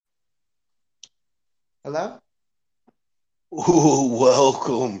Hello? Ooh,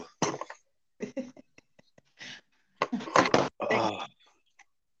 welcome.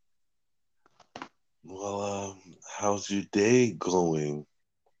 Uh, how's your day going?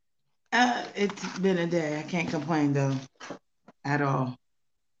 It's been a day. I can't complain though at all.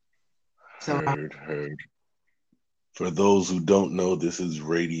 So, Heard. For those who don't know, this is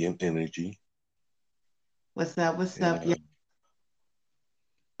Radiant Energy. what's up? What's up? Yeah. Yeah,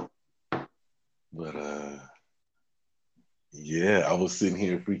 but yeah, I was sitting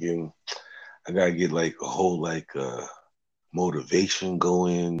here freaking. I gotta get like a whole motivation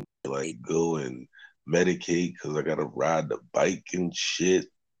going, like go and medicate because I gotta ride the bike and shit.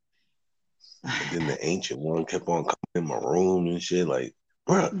 And then the ancient one kept on coming in my room and shit. Like,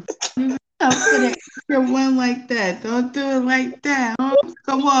 bruh, Don't put it extra one like that. Don't do it like that. Oh,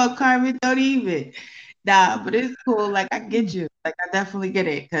 come on, Carmen. Don't even. Nah, but it's cool. Like I get you. Like I definitely get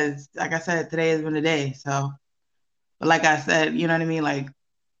it. Cause like I said, today has been a day. So, but like I said, you know what I mean. Like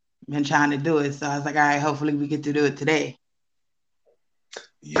been trying to do it. So I was like, all right. Hopefully we get to do it today.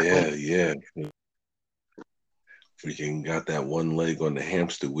 yeah. Freaking got that one leg on the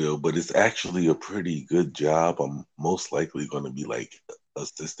hamster wheel, but it's actually a pretty good job. I'm most likely going to be like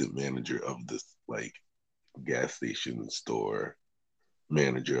assistant manager of this like gas station store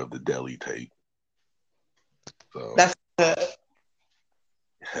manager of the deli type. So That's good.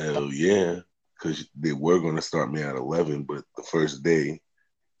 hell yeah, because they were going to start me at 11, but the first day,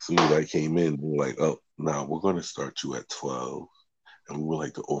 as soon as I came in, they were like, "Oh, now we're going to start you at 12, and we would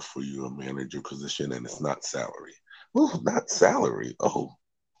like to offer you a manager position, and it's not salary." Oh, not salary. Oh,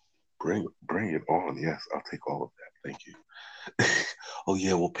 bring it on. Yes, I'll take all of that. Thank you. Oh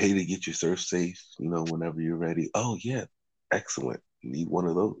yeah, we'll pay to get your surf safe, whenever you're ready. Oh yeah, excellent. Need one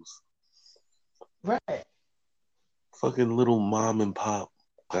of those. Right. Fucking little mom and pop,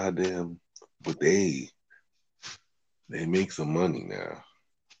 goddamn. But they make some money now.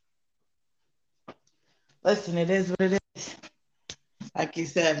 Listen, it is what it is. Like you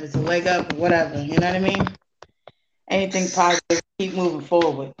said, if it's a leg up or whatever, you know what I mean? Anything positive, keep moving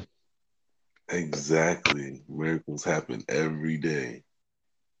forward. Exactly. Miracles happen every day.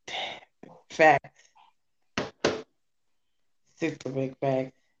 Facts. Super big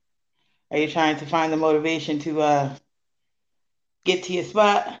facts. Are you trying to find the motivation to get to your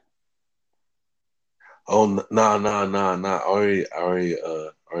spot? Oh nah.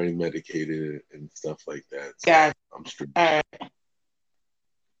 Already medicated and stuff like that. So God, I'm straight. all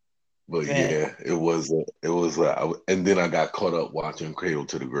But right. yeah, and then I got caught up watching Cradle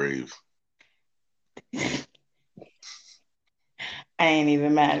to the Grave. I ain't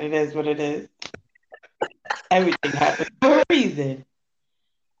even mad. It is what it is. Everything happens for a reason.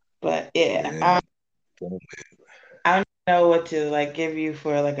 But yeah, Man, I don't know what to like give you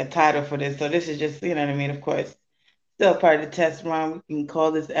for like a title for this. So this is just, you know what I mean? Of course, still part of the test run. We can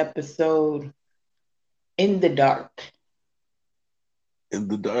call this episode "In the Dark." in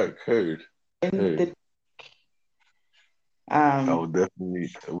the dark, In heard. the um, I would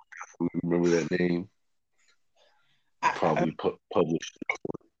definitely remember that name. I, Probably publish.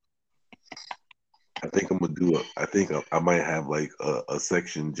 I think I'm gonna do I think I might have like a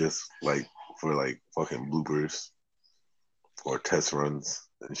section just like for like fucking bloopers or test runs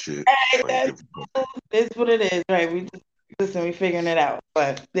and shit. Like that's different. it's what it is, right? We just listen, we figuring it out.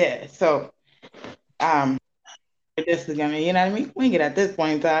 But yeah, so um this is gonna, you know what I mean? We can get at this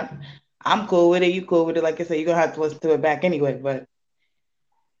point in time. I'm cool with it, you cool with it. Like I said, you're gonna have to listen to it back anyway. But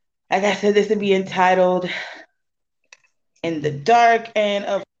like I said, this would be entitled In the Dark, and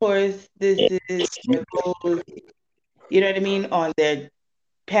of course this is for those, you know what I mean, on their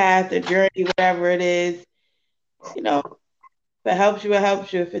path, their journey, whatever it is, you know, if it helps you, it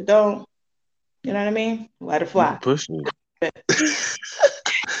helps you. If it don't, you know what I mean? Let it fly. Keep pushing. But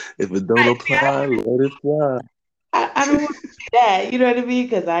If it don't I see, apply, let it fly. I don't want to do that, you know what I mean?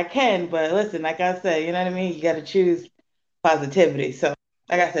 Because I can, but listen, like I said, you know what I mean? You got to choose positivity. So,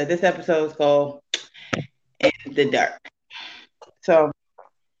 like I said, this episode is called In the Dark. So,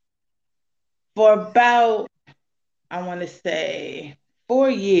 for about, I want to say, 4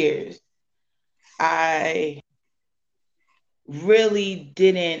 years, I really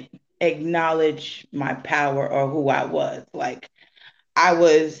didn't acknowledge my power or who I was. Like, I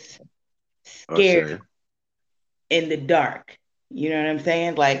was scared Usher. in the dark. You know what I'm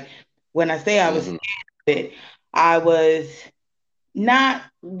saying? Like, when I say I was Hmm. scared, I was not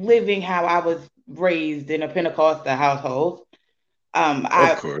living how I was raised in a Pentecostal household. Of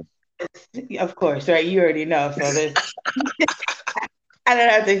I, course. of course, right? You already know. So this, I don't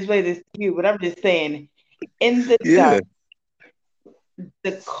have to explain this to you, but I'm just saying, in the dark, Yeah.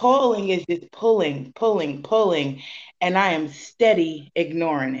 the calling is just pulling, pulling, pulling, and I am steady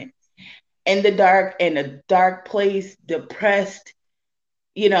ignoring it. In the dark, in a dark place, depressed,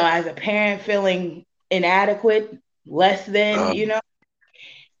 as a parent feeling inadequate, less than,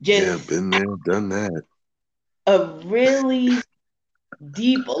 Yeah, just been there, done that. a really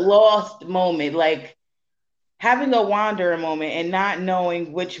deep lost moment, like having a wanderer moment and not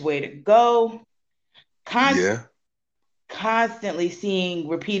knowing which way to go, const- Yeah, constantly seeing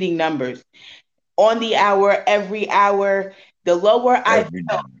repeating numbers on the hour, every hour. The lower I every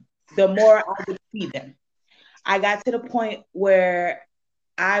felt, the more I would see them. I got to the point where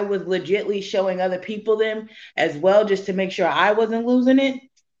I was legitly showing other people them as well, just to make sure I wasn't losing it.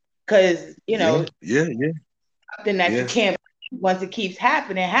 Because, yeah, yeah, yeah, something that you yeah. can't, once it keeps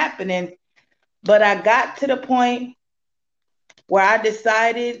happening. But I got to the point where I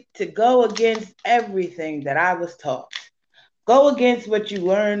decided to go against everything that I was taught. Go against what you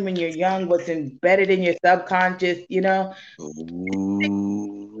learn when you're young, what's embedded in your subconscious,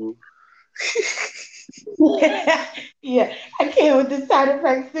 Ooh. Yeah, I came with the side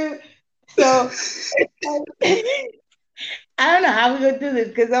effects too. So I don't know how we're gonna do this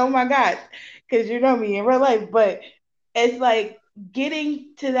because oh my god, because you know me in real life, but it's like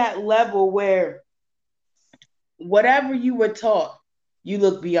getting to that level where whatever you were taught, you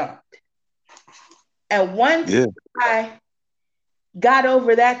look beyond. And once Yeah, I got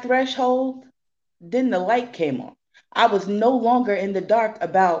over that threshold, then the light came on. I was no longer in the dark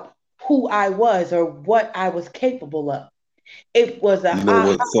about who I was or what I was capable of. It was a you know aha.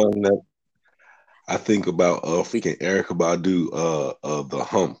 what song that I think about? Freaking Erica Badu, the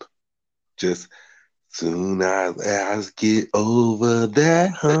hump. Just soon as I get over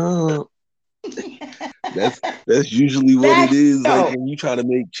that hump. That's usually what That it is. Like yo, when you try to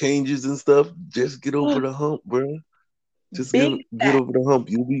make changes and stuff, just get over the hump, bro. Just get big get facts, over the hump.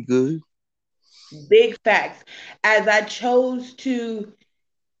 You'll be good. big facts. As I chose to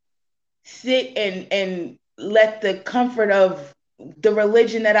sit and let the comfort of the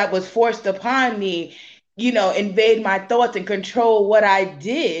religion that I was forced upon me, invade my thoughts and control what I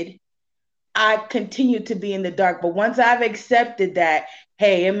did, I continued to be in the dark. But once I've accepted that,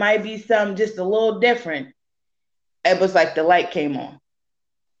 hey, it might be something just a little different, it was like the light came on.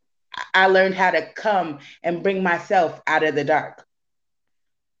 I learned how to come and bring myself out of the dark.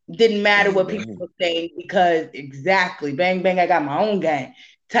 Didn't matter Bang what people bang. were saying because exactly, bang, bang, I got my own gang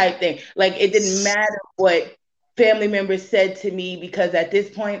type thing. Like it didn't matter what family members said to me because at this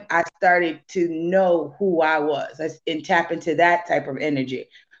point I started to know who I was and tap into that type of energy.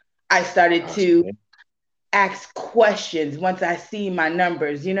 I started I to say, ask questions once I see my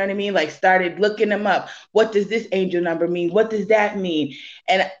numbers, you know what I mean? Like started looking them up. What does this angel number mean? What does that mean?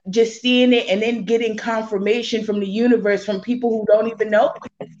 And just seeing it and then getting confirmation from the universe from people who don't even know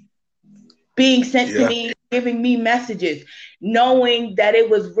being sent to yeah, me, giving me messages, knowing that it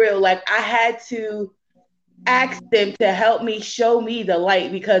was real. Like I had to ask them to help me show me the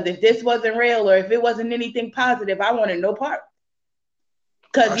light because if this wasn't real or if it wasn't anything positive, I wanted no part.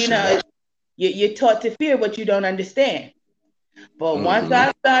 I Because, say. you're taught to fear what you don't understand. But once Mm-hmm.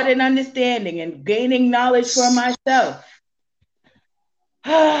 I started understanding and gaining knowledge for myself,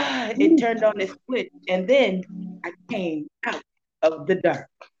 it turned on this switch. And then I came out of the dark.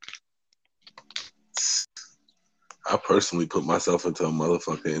 I personally put myself into a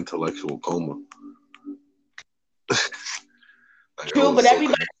motherfucking intellectual coma. Like I True, was but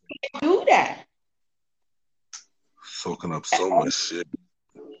everybody soaking up, can't do that. soaking up so much shit.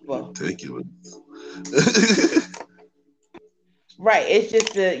 Well, Ridiculous. right. It's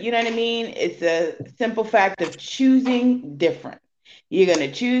just you know what I mean? It's a simple fact of choosing different. You're going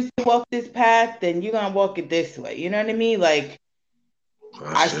to choose to walk this path, then you're going to walk it this way. You know what I mean? Like,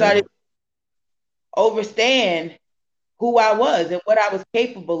 I I say. started to understand who I was and what I was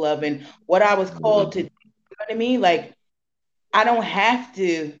capable of and what I was called to do. You know what I mean? Like, I don't have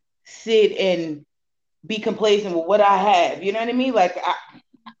to sit and be complacent with what I have. You know what I mean? Like,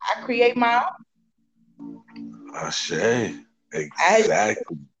 I create my own. I say. I,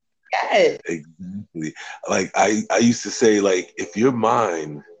 Exactly. yes. Exactly. Like I used to say, like, if your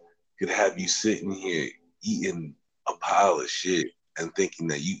mind could have you sitting here eating a pile of shit and thinking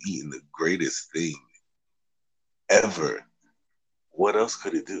that you eating the greatest thing ever, what else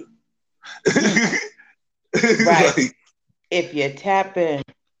could it do? Mm, right. Like, If you tap in,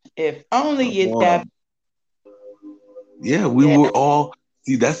 if only come you tap on. Yeah, we in. were all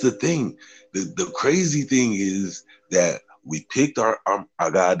see that's the thing. The crazy thing is that we picked our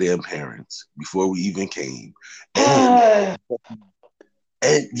goddamn parents before we even came. And Yeah.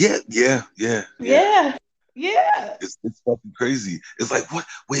 and yeah, yeah, yeah, yeah. Yeah. Yeah. It's fucking crazy. It's like, what?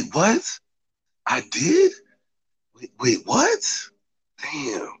 Wait, what? I did? Wait, what?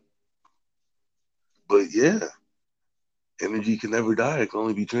 Damn. But yeah, energy can never die. It can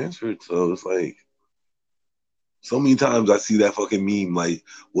only be transferred. So it's like so many times I see that fucking meme. Like,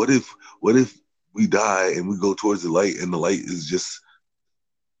 what if we die and we go towards the light and the light is just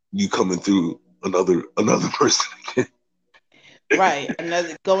you coming through another person again? Right.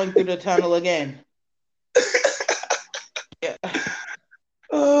 Another going through the tunnel again. Yeah.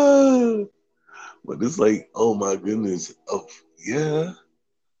 uh, but it's like, oh my goodness. Oh yeah.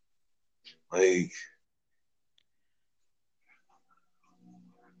 Like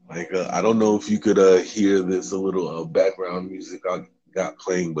I don't know if you could hear this a little background music I got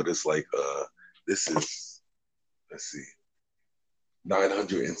playing, but it's like this is let's see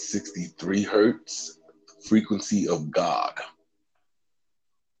 963 hertz frequency of God.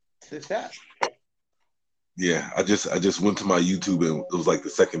 What's that? Yeah, I just went to my YouTube and it was like the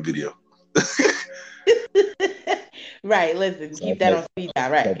second video. Right. Listen, So I keep that on speed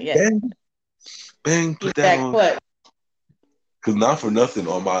dial. Right. like, Yeah. bang, bang, put Keep that that on. clip. Cause not for nothing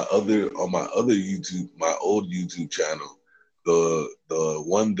on my other YouTube, my old YouTube channel, the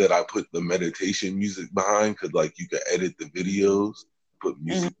one that I put the meditation music behind, cause like you can edit the videos, put Mhm.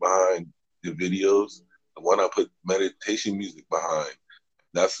 music behind the videos. The one I put meditation music behind,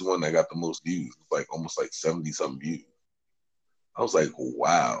 that's the one that got the most views. Like almost like 70 something views. I was like,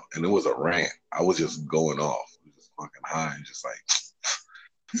 wow. And it was a rant. I was just going off. I was just fucking high and just like,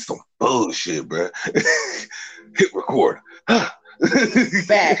 this is some bullshit, bro. Hit record.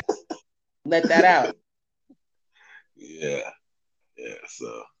 Back. Let that out. Yeah, yeah.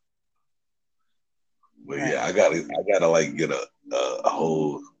 So, but yeah, Right. I gotta like get a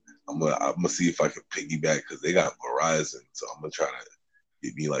whole. I'm gonna see if I can piggyback because they got Verizon, so I'm gonna try to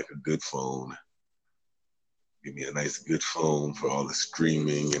get me like a good phone. Give me a nice good phone for all the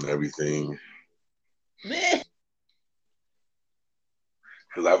streaming and everything. Meh.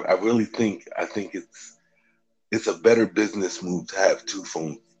 Because I really think it's a better business move to have two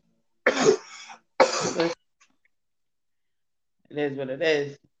phones. Listen, it is what it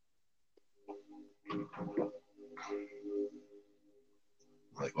is.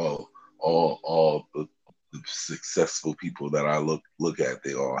 Like all the successful people that I look at,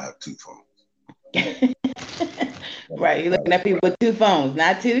 they all have two phones. Right. You're looking at people with two phones,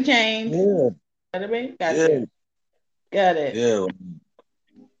 not two chains. Yeah, Got it? yeah, Gotcha. Got it. yeah.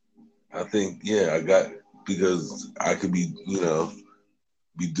 I think yeah, I got because I could be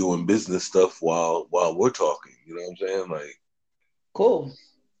be doing business stuff while we're talking. You know what I'm saying? Like Cool.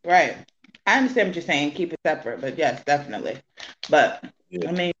 Right. I understand what you're saying. Keep it separate, but yes, definitely. But yeah,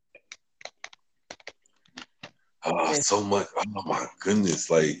 I mean, it's so much. Oh my goodness,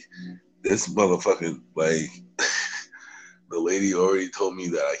 like this motherfucker, like the lady already told me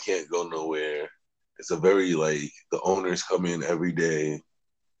that I can't go nowhere. It's a very like the owners come in every day,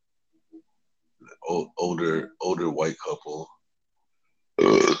 older white couple.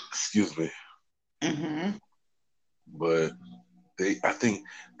 Excuse me, mm-hmm. but I think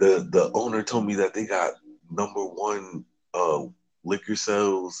the owner told me that they got number one uh, liquor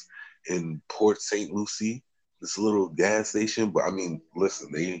sales in Port St. Lucie, this little gas station. But I mean,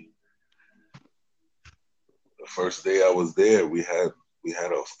 listen, the first day I was there, we had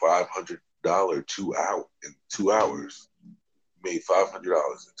a $500 $2 hour in 2 hours. Made $500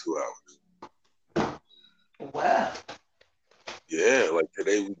 in 2 hours. Wow. Yeah, like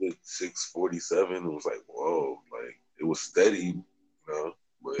today we did 647. It was like whoa, like it was steady,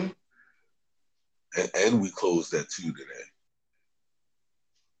 but and we closed at 2 today.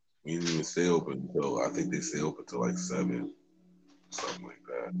 We didn't even stay open until I think they stay open till like 7, something like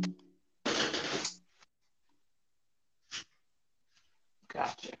that.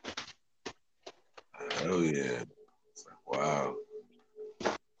 Gotcha. Hell yeah. It's like wow.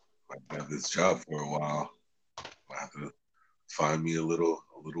 I have this job for a while. I have to find me a little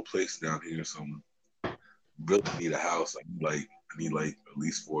place down here. Some really need a house. I need like at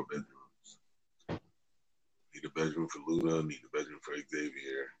least 4 bedrooms. Need a bedroom for Luna, need a bedroom for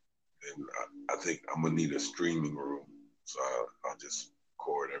Xavier. And I think I'm gonna need a streaming room. So I'll just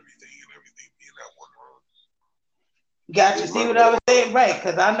record everything and everything be in that one room. Gotcha. Then See my what I was saying? Right.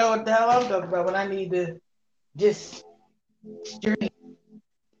 Because I know what the hell I'm talking about when I need to just stream.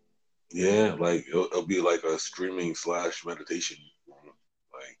 yeah, like it'll be like a streaming slash meditation room.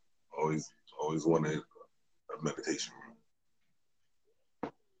 Like always wanted a meditation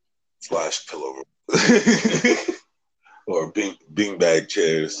room slash pillow room. Or bing bag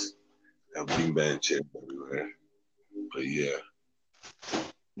chairs. Have bing bag chairs everywhere. But yeah.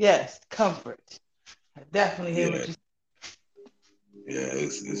 Yes. Comfort. I definitely hear what Yeah, you. yeah,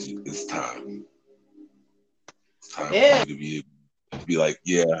 it's time. It's time for Yeah. me to be like,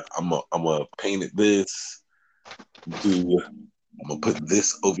 yeah, I'm a paint it this, do I'm gonna put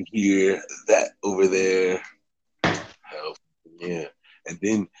this over here, that over there. Hell, yeah. And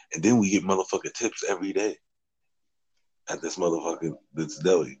then we get motherfucking tips every day at this motherfucking this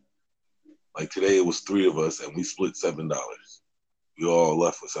deli. Like today it was three of us and we split $7. We all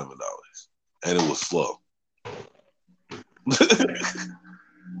left with $7. And it was slow.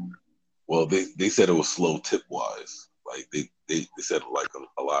 Well, they said it was slow tip wise. Like they said like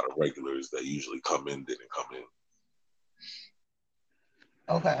a lot of regulars that usually come in didn't come in.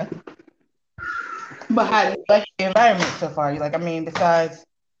 Okay. But how do you like the environment so far? You like, I mean, besides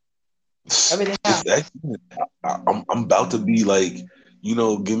everything else. It's actually I'm about to be like,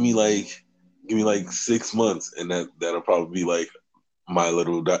 give me like 6 months and that'll probably be like my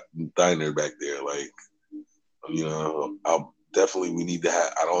little diner back there. Like, I'll definitely we need to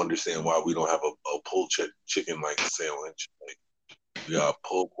have. I don't understand why we don't have a pulled chicken like sandwich. Like we got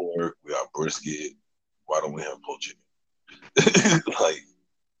pulled pork, we got brisket. Why don't we have pulled chicken? Like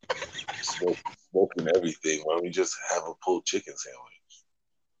smoking everything. Why don't we just have a pulled chicken sandwich?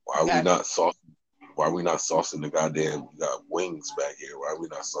 Why are we Got not saucing? Why are we not saucing the goddamn? We got wings back here. Why are we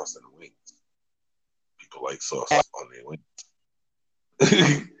not saucing the wings? People like you. sauce on their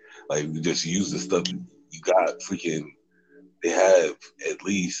wings. Like we just use the stuff you got. Freaking, they have at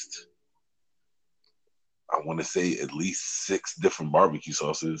least I want to say at least six different barbecue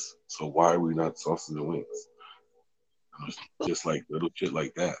sauces. So why are we not saucing the wings? Just like little shit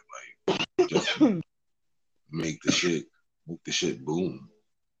like that. Like just make the shit boom.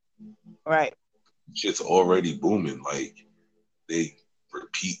 Right. Shit's already booming. Like they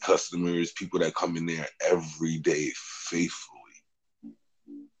repeat customers, people that come in there every day faithfully.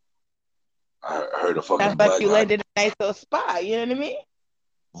 I heard a Sounds fucking like black you guy. landed a nice little spot. You know what I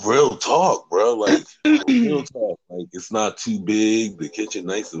Real talk, bro. Like real mean? talk. Like it's not too big. The kitchen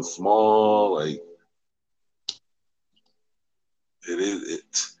nice and small. Like it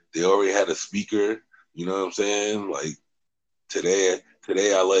is. They already had a speaker. You know what I'm saying? Like today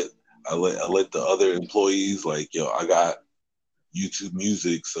I let the other employees like, yo, I got YouTube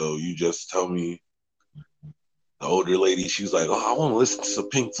music, so you just tell me. The older lady, she was like, oh, I want to listen to some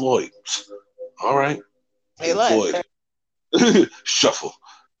Pink Floyd. All right, Hey, Pink look. Floyd. Shuffle.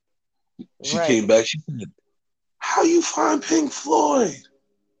 She Right. came back. She said, how you find Pink Floyd?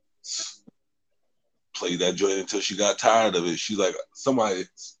 Played that joint until she got tired of it. She's like, somebody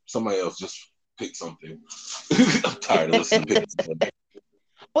else just pick something. I'm tired of listening to Pink Floyd.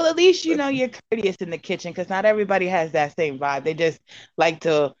 Well, at least you know you're courteous in the kitchen because not everybody has that same vibe. They just like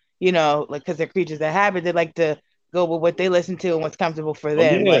to, like because they're creatures of habit. They like to go with what they listen to and what's comfortable for Oh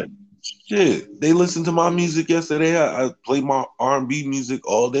them. yeah, Like, shit. They listened to my music yesterday. I played my R&B music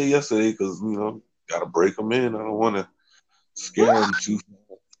all day yesterday because gotta break them in. I don't want to scare them too.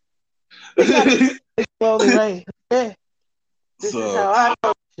 they got it slowly, right? Yeah, this is So, how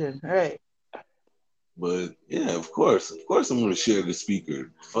I function, right? but yeah, of course, I'm gonna share the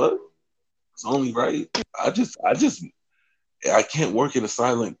speaker. Fuck, it's only right. I can't work in a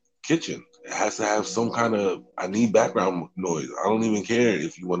silent kitchen. It has to have some kind of. I need background noise. I don't even care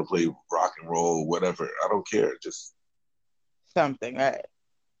if you want to play rock and roll, whatever. I don't care. Just Something, right?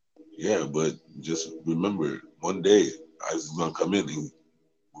 yeah, but just remember, one day I was gonna come in and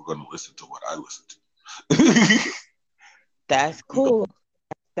we're gonna listen to what I listen to. That's we can cool. we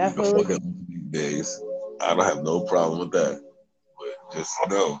can Definitely fuck cool. up these days. I don't have no problem with that. But just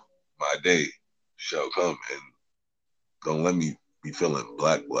know my day shall come and don't let me be feeling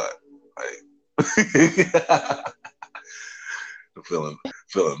black. Like feeling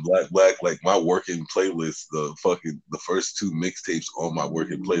black. Like my working playlist, the first two mixtapes on my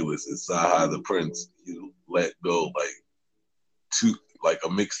working playlist is Saha the Prince. He let go like two like a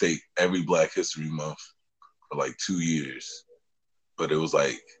mixtape every Black History Month for like 2 years. But it was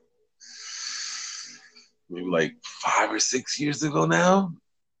like maybe like 5 or 6 years ago now.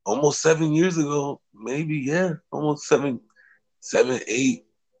 Almost 7 years ago, maybe, yeah. Almost seven, eight.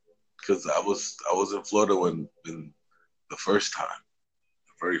 Because I was in Florida when the first time,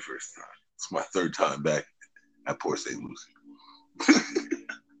 the very first time. It's my third time back at Port St. Lucie.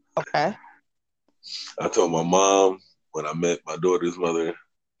 Okay. I told my mom when I met my daughter's mother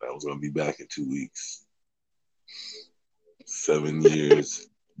I was gonna be back in 2 weeks. 7 years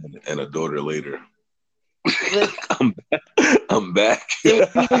and a daughter later. Listen, I'm I'm back. it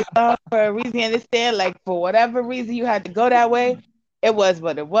was for a reason. You understand? Like for whatever reason you had to go that way, it was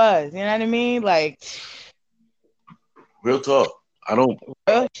what it was. You know what I mean? Like, Real talk. I don't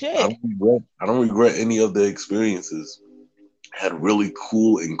Real shit. I don't regret any of the experiences. Had really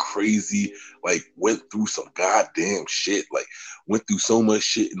cool and crazy, like went through some goddamn shit, like went through so much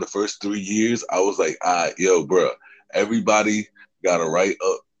shit in the first 3 years. I was like, yo, bro, everybody gotta write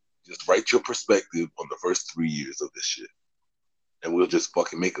up, just write your perspective on the first 3 years of this shit. And we'll just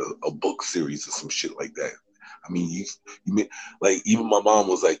fucking make a book series or some shit like that. I mean, you mean, like, even my mom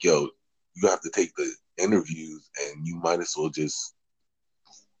was like, yo, you have to take the interviews and you might as well just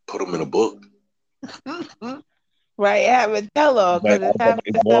put them in a book. Right, have a tell all Like, because it's half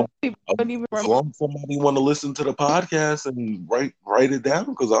the stuff people don't even as remember. long as somebody want to listen to the podcast and write it down,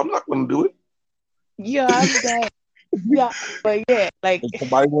 because I'm not going to do it. Yeah, I'm dead. Yeah, but yeah, like If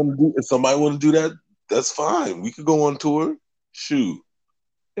somebody want to do that, that's fine. We could go on tour. Shoot,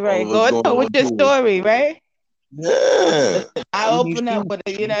 all right, of us go going into with on your tour. story, right? Yeah, I I mean, open up shoot. with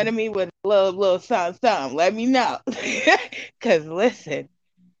a, you know what I mean, with a little something, something. Let me know, because listen,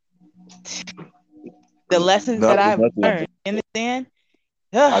 the lessons Not that for I've nothing. learned, you understand?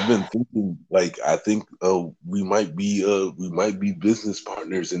 I've been thinking, like, I think we might be business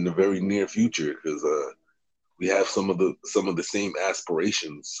partners in the very near future, because we have some of the same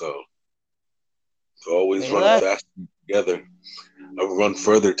aspirations. So always Say, running look, faster together. Run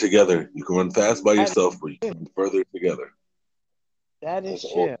further together. You can run fast by that yourself, but you is can run further together. that is That's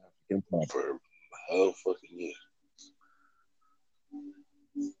all true. African proverb. Hell fucking yeah.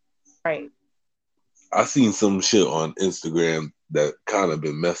 Right. I seen some shit on Instagram that kind of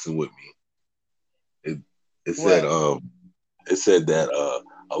been messing with me. It it said What? it said that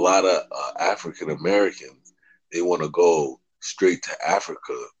a lot of African Americans, they want to go straight to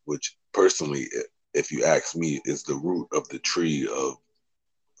Africa, which personally, if you ask me, is the root of the tree of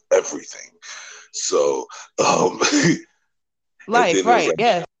everything. So and Life, then there's right? like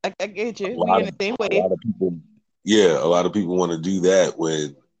Yes, I get a you. We lot in of the same a way. lot of people, yeah, a lot of people want to do that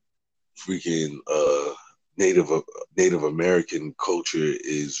when freaking Native American culture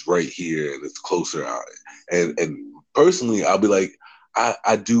is right here and it's closer out. And personally, I'll be like,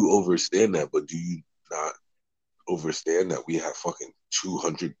 I do understand that, but do you not understand that we have fucking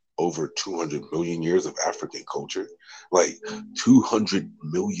 200 million years of African culture? Like 200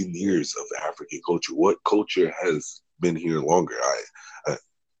 million years of African culture. What culture has been here longer? I,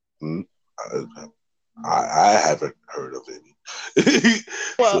 hmm, I, I haven't heard of any.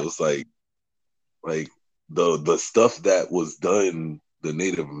 Well, So it's like the stuff that was done, the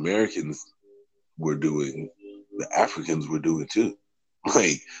Native Americans were doing, the Africans were doing too.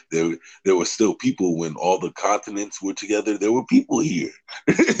 Like there were still people when all the continents were together. There were people here.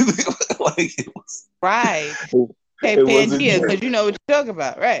 Like right. Okay, it wasn't Pangea, just, because you know what you're talking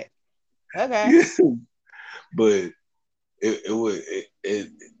about, right? Okay. yeah, but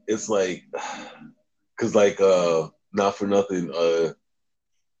it's like, because like not for nothing,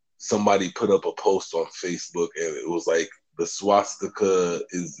 somebody put up a post on Facebook and it was like the swastika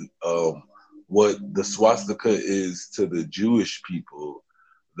is what the swastika is to the Jewish people,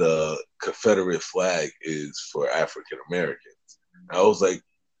 the Confederate flag is for African Americans. I was like,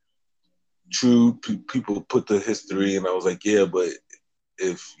 true, people put the history, and I was like, yeah, but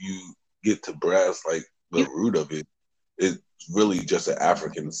if you get to brass like the You root of it, it's really just an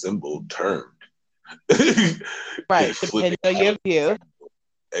African symbol turned. They right. flipped Depends it on your view.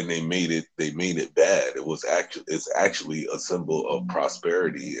 and they made it bad. It's actually a symbol of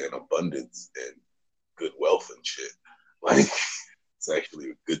prosperity and abundance and good wealth and shit. Like it's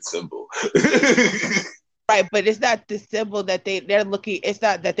actually a good symbol. Right, but it's not the symbol that they're looking. It's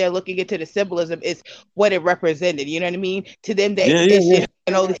not that they're looking into the symbolism. It's what it represented. You know what I mean? To them, they Yeah, yeah, it's yeah, just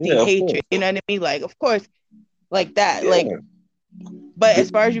can only see yeah. Of hatred. course, You know what I mean? Like, of course, like that. Like, yeah. but as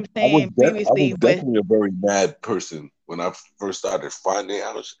far as you were saying I was previously, with definitely a very mad person when I first started finding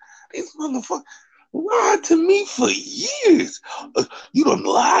out these motherfuckers lied to me for years. You done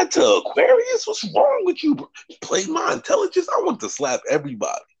lied to Aquarius? What's wrong with you? You played my intelligence. I want to slap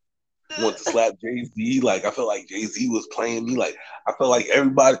everybody. Want to slap Jay Z? Like I felt like Jay Z was playing me. Like I felt like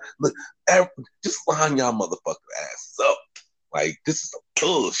everybody look, just line y'all motherfucking asses up. Like this is some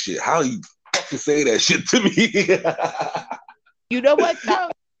bullshit. How you fucking say that shit to me? you know what though,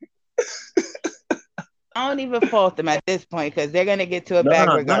 I don't even fault them at this point because they're gonna get to it back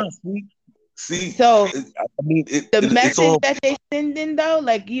Nah, regardless. nah. See. So I mean, the it's message all. that they send in though,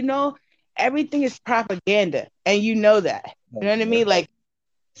 like everything is propaganda, and you know that. You know what I mean? Like,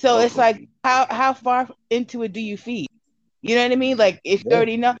 so it's Also, like how far into it do you feed? You know what I mean? Like if you yeah,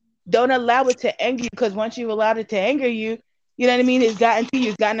 already know, don't allow it to anger you because once you've allowed it to anger you, you know what I mean? It's gotten to you,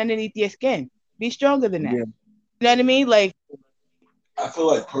 it's gotten underneath your skin. Be stronger than that. yeah. You know what I mean? Like, I feel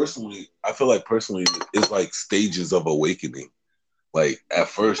like personally, it's like stages of awakening. Like at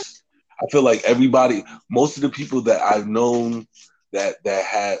first, I feel like everybody, most of the people that I've known that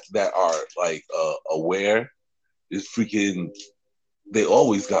are like aware is freaking. They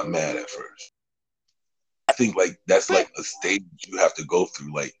always got mad at first. I think like that's But like a stage you have to go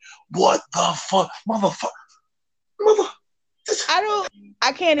through. Like, what the fuck, motherfucker, mother.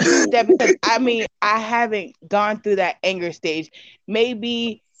 I can't agree with that because I mean I haven't gone through that anger stage.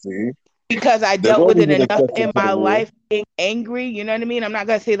 Maybe See, because I there's dealt with always it an enough exception in to the my rule. life being angry, you know what I mean? I'm not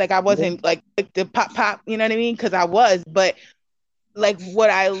gonna say like I Yeah, wasn't like quick to pop, you know what I mean? Because I was, but like what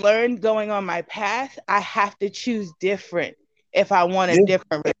I learned going on my path, I have to choose different if I want a yeah,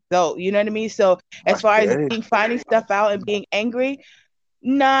 different result. You know what I mean? So I as far as get it. finding stuff out and being angry,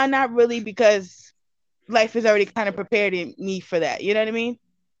 nah, not really because life is already kind of prepared in me for that. You know what I mean?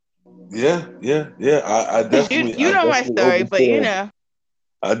 Yeah, yeah, yeah. Because you I know my definitely story, but you understand. know,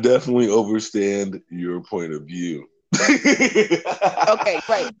 I definitely understand your point of view. okay,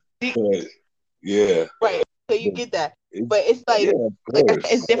 right, But yeah, right. So you but get that, it's but it's yeah, of like I said,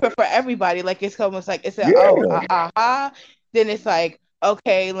 it's course. different for everybody. Like it's almost like it's a oh Yeah. aha. Then it's like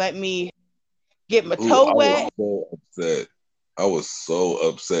okay, let me get my Ooh, toe I was wet. so upset. I was so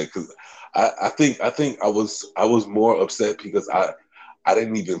upset because I think I was more upset because I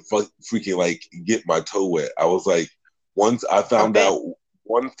didn't even freaking like get my toe wet. I was like, once I I found bet. out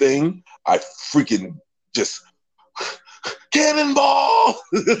one thing, I freaking just cannonball.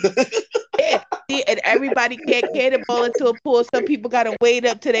 Yeah. See, and everybody can't cannonball into a pool. Some people gotta wade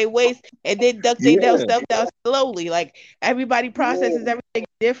up to their waist and then duck their Yeah, stuff down slowly. Like everybody processes yeah. everything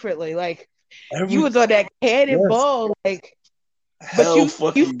differently. Like you Every was on that yes, cannonball, like but hell you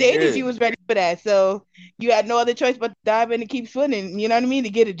fucking stated yeah. you was ready for that. So you had no other choice but to dive in and keep swimming, you know what I mean, to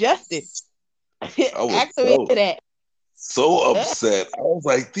get adjusted. I was Acclimate to that. so upset. I was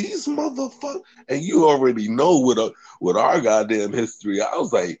like, these motherfuckers, and you already know with our goddamn history. I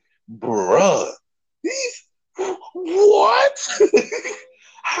was like, bruh, these what?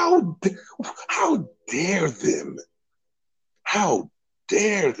 how how dare them? How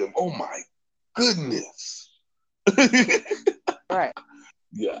dare them? Oh my goodness. Right.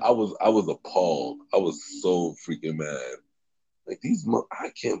 Yeah, I was appalled. I was so freaking mad. Like I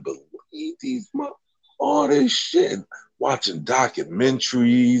can't believe all this shit. Watching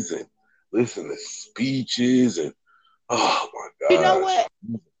documentaries and listening to speeches and oh You my know gosh, what?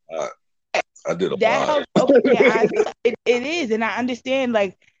 I, I did a That lot. helps. Okay, it is, and I understand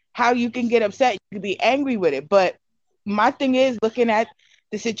like how you can get upset, you can be angry with it. But my thing is looking at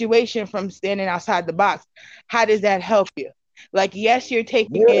the situation from standing outside the box. How does that help you? Like, yes, you're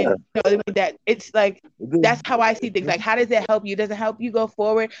taking Yeah, in, that it's like it that's how I see things. Like, how does that help you? Does it help you go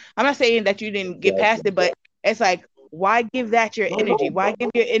forward? I'm not saying that you didn't get past exactly. it, but it's like, why give that your No, energy? no, Why give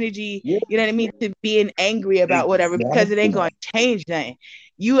your energy, yeah, you know what I mean, to being angry about whatever because it ain't exactly. going to change nothing.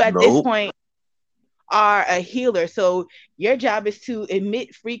 You at this Nope. point are a healer. So your job is to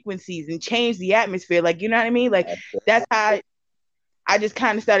emit frequencies and change the atmosphere. Like, you know what I mean? Like, that's how I just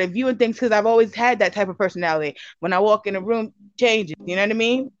kind of started viewing things because I've always had that type of personality. When I walk in a room, changes. You know what I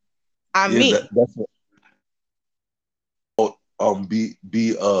mean? I'm Yeah, me. that's what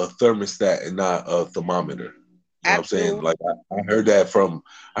be a thermostat and not a thermometer. You know what I'm saying? Absolutely. Like I heard that from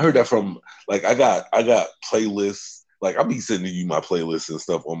like I got playlists. Like I'll be sending you my playlists and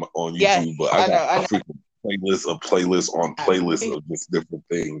stuff on Yes. YouTube, but I I got know. I a know. freaking playlist of playlists on playlists of just different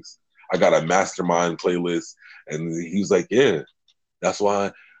things. I got a mastermind playlist, and he was like, "Yeah, that's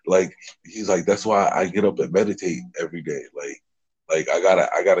why." Like he's like, "That's why I get up and meditate every day." Like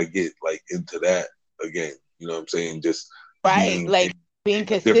I gotta get like into that again. You know what I'm saying? Just Right. being Like in being a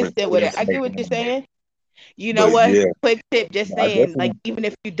different consistent with it. space I get right what you're now. saying. You know But what? yeah, Quick tip, just I saying, like, definitely even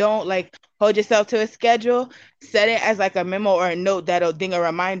if you don't like hold yourself to a schedule, set it as like a memo or a note that'll ding a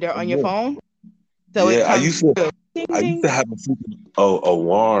reminder on your yeah. phone. So it Yeah, comes through. Ding, I used to ding. have a freaking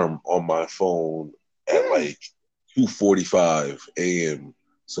alarm on my phone at Hmm. like 2:45 a.m.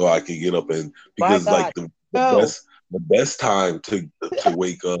 so I could get up and My because God. like No. the best time to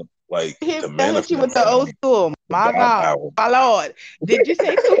wake up like Hit, to that hit you with the manifest old school. the My God God. hour. My Lord. Did you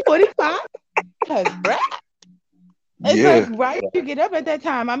say 2:45? Because it's like, Yeah, why did you get up at that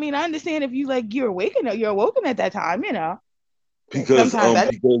time? I mean, I understand if you like you're awoken at that time, you know. Sometimes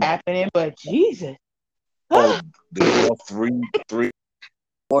that's because happening, but Jesus. they call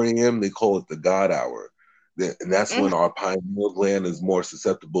 4 a.m. They call it the God hour. And that's Mhm. when our pineal gland is more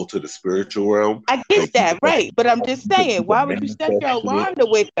susceptible to the spiritual realm. I get Like that, right. But I'm just you saying, why can would you set manifest your shit. alarm to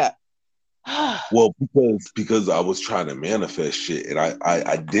wake up? Well, because I was trying to manifest shit, and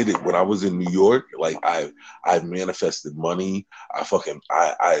I did it when I was in New York. Like I manifested money. I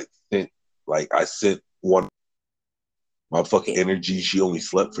sent I sent one my fucking energy. She only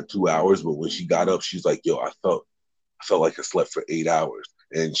slept for 2 hours, but when she got up, she's like, "Yo, I felt like I slept for 8 hours."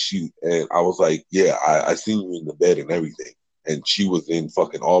 And I was like, "Yeah, I seen you in the bed and everything." And she was in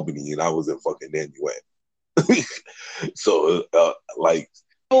fucking Albany, and I was in fucking Nanuet. So, like,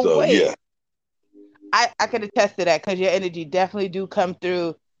 Oh so wait, yeah. I could attest to that because your energy definitely do come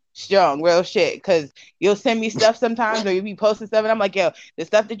through strong, real shit. Because you'll send me stuff sometimes, or you be posting stuff, and I'm like, yo, the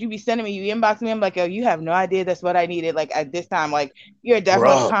stuff that you be sending me, you inbox me, I'm like, yo, you have no idea that's what I needed. Like at this time, like you're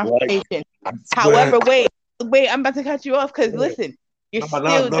definitely Bro, like, confirmation. I swear. However, wait, I'm about to cut you off because listen, you're No, no,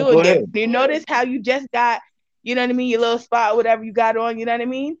 still no, go doing it. ahead. You notice how you just got, you know what I mean, your little spot, whatever you got on, you know what I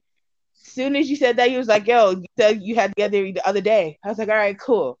mean. Soon as you said that, you was like, yo, you said you had together the other day. I was like, all right,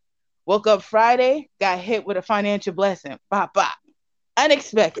 cool. Woke up Friday, got hit with a financial blessing. Bop, bop.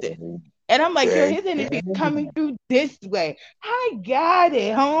 Unexpected. And I'm like, yo, Bang, his energy coming bang, through this way. I got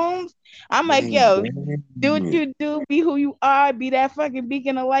it, Holmes. I'm like, bang, yo, do what bang. you do, be who you are, be that fucking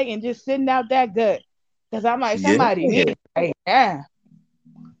beacon of light, and just sitting out that good. Because I'm like, Yeah, somebody needs it right now.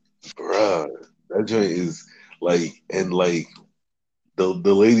 bruh. That joint is like, and like the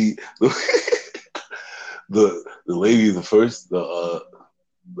lady, the lady, the first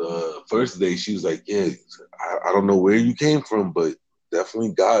day, she was like, "Yeah, I don't know where you came from, but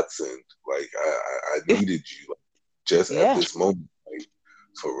definitely God sent. Like I needed you, like, just at Yeah. this moment, like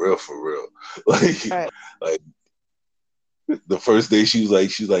for real. Like Right. like the first day, she's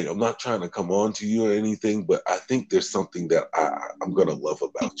like, I'm not trying to come on to you or anything, but I think there's something that I'm gonna love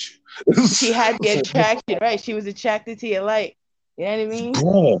about you." She had the attraction, right? She was attracted to your light. You know what I mean?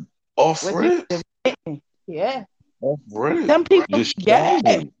 Bro, off What you rip, yeah. off rip, Some people just yeah.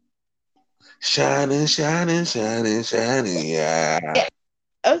 shining, shining, shining, shining, yeah. Yeah.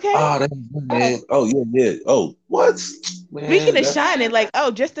 Okay. Oh, that's good, man. Oh, yeah, yeah. Oh, what? Speaking Man, of that's shining, like,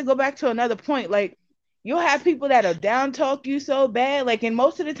 oh, just to go back to another point, like you'll have people that'll down talk you so bad, like, and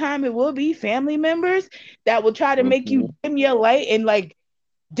most of the time it will be family members that will try to make you mhm. dim your light and like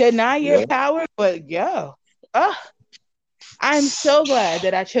deny your Yeah. power. But yo, oh, I'm so glad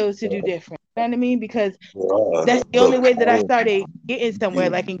that I chose to do different. You know what I mean? Because that's the The only way that I power started getting somewhere,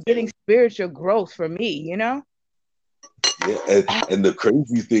 you. like in getting spiritual growth for me, you know? Yeah, and the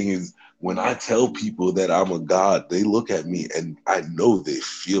crazy thing is when I tell people that I'm a god, they look at me and I know they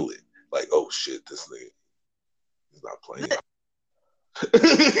feel it. Like, oh shit, this nigga is not playing.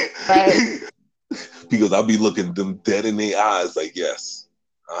 Right, Because I'll be looking them dead in their eyes, like, yes,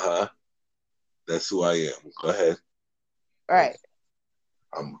 uh-huh, that's who I am. Go ahead. right.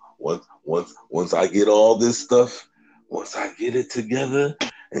 Once I get all this stuff, once I get it together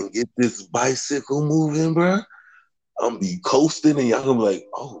and get this bicycle moving, bro, I'm be coasting and y'all gonna be like,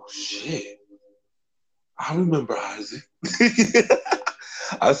 oh shit, I remember Isaac.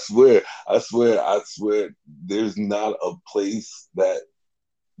 I swear, there's not a place that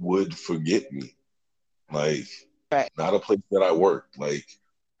would forget me. Like, Right. not a place that I worked. Like,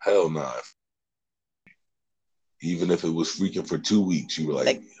 hell nah. Even if it was freaking for 2 weeks, you were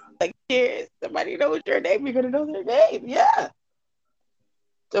like, Like, cheers. Somebody knows your name, you're gonna know their name. Yeah.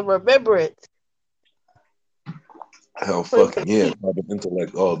 To remember it. hell But fucking yeah, private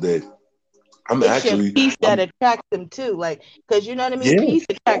intellect all day. it's your peace that I'm, attracts them too. Like, because you know what I mean? yeah. Peace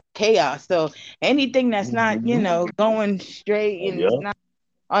attracts chaos. So anything that's not, Mhm. going straight and Yeah, not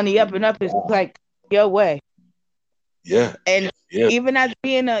on the up and up is like your way. yeah, And yeah, even as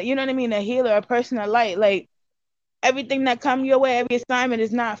being a, you know what I mean, a healer, a person of light, like everything that come your way, every assignment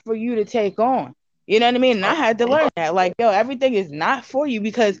is not for you to take on. You know what I mean? And I had to learn that. Like, yo, everything is not for you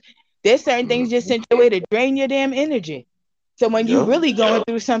because there's certain things just mhm. sent your way to drain your damn energy. So when you Yeah. really going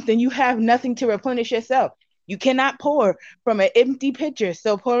through something, you have nothing to replenish yourself. You cannot pour from an empty pitcher.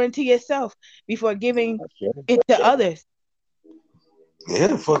 So pour into yourself before giving it to others.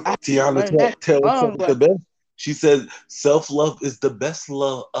 Yeah, fuck I Tiana learned that Taylor said long it way. the best. She said self love is the best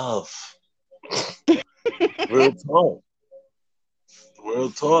love of. Real talk.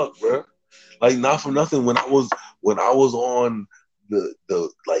 Real talk, bro. Like not for nothing. When I was on the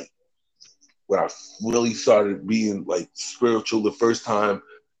like when I really started being like spiritual the first time,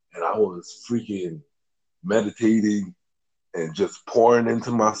 and I was freaking meditating and just pouring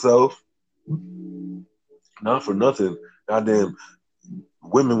into myself. Not for nothing. Goddamn,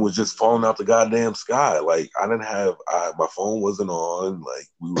 women was just falling out the goddamn sky. Like I didn't have my phone wasn't on. Like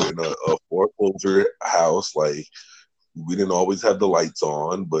we were in a foreclosure house. Like we didn't always have the lights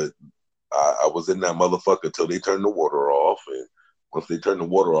on, but I was in that motherfucker till they turned the water off. And once they turned the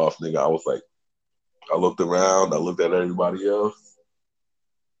water off, nigga, I was like, I looked around, I looked at everybody else.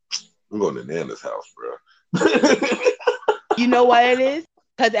 I'm going to Nana's house, bro. You know what it is?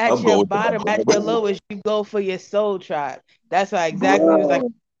 Because at I'm your going to my bottom, at your brother. lowest, you go for your soul tribe. That's why exactly was like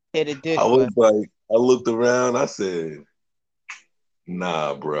Bro. here to do I for. was like, I looked around, I said,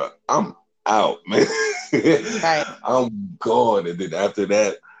 nah, bro, I'm out, man. Right. I'm gone. And then after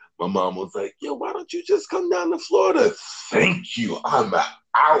that, my mom was like, yo, why don't you just come down to Florida? Thank you. I'm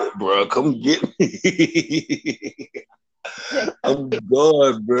out, bro. Come get me. I'm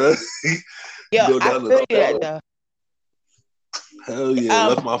gone, bro. Yo, Go I down to feel you that Florida. though. Hell yeah.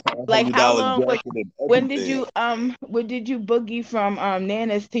 Left my Like how $500 long was jacket and you everything. when did you boogie from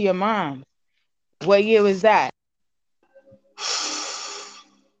Nana's to your mom? What year was that?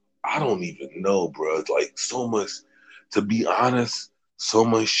 I don't even know, bro. Like so much, to be honest, so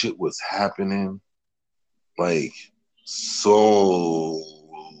much shit was happening. Like so,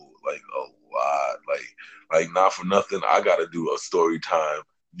 like a lot. Like not for nothing. I gotta do a story time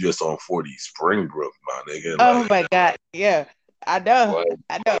just on 40 Springbrook, my nigga. Oh my God. Yeah. I know. Like,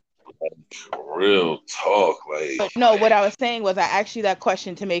 I know. real talk. Like, But no, what I was saying was I asked you that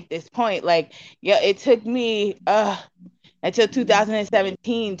question to make this point. Like, yeah, it took me until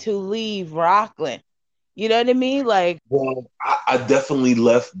 2017 to leave Rockland. You know what I mean? Like, well, I definitely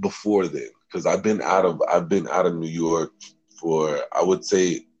left before then because I've been out of New York for I would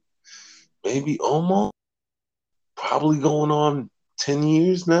say maybe almost probably going on 10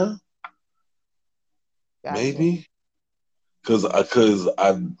 years now, gotcha. maybe. Cause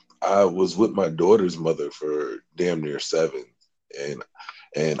I was with my daughter's mother for damn near 7,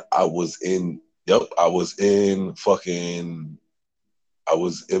 and I was in I was in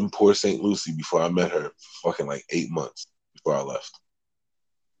Port St. Lucie before I met her for fucking like 8 months before I left.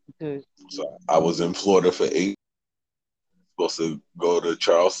 Good. So I was in Florida for 8, supposed to go to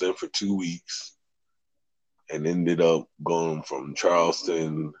Charleston for 2 weeks, and ended up going from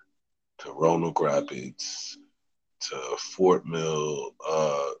Charleston to Roanoke Rapids to Fort Mill,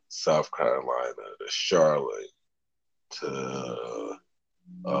 South Carolina, to Charlotte, to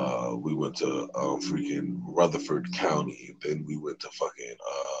we went to freaking Rutherford County. Then we went to fucking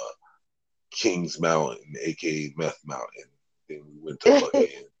Kings Mountain, aka Meth Mountain. Then we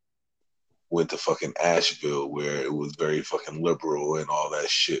went to fucking Asheville, where it was very fucking liberal and all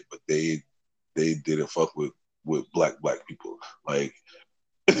that shit. But they didn't fuck with black people. Like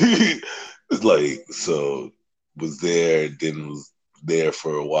like so was there, then was there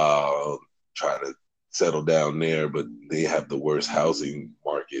for a while, try to settle down there, but they have the worst housing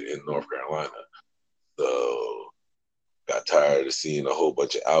market in North Carolina. So got tired of seeing a whole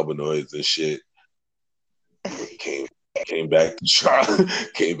bunch of albinoids and shit. Came came back to Charlotte,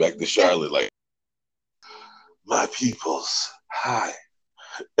 came back to Charlotte like my peoples, hi.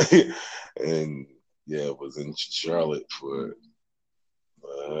 And yeah, was in Charlotte for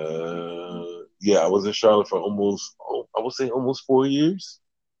yeah, I was in Charlotte for almost, I would say almost 4 years.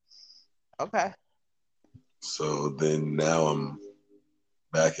 Okay. So then now I'm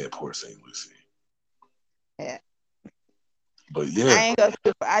back at Port St. Lucie. Yeah. But I yeah, ain't go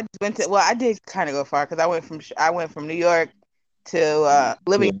too far. I just went to I did kind of go far because I went from New York to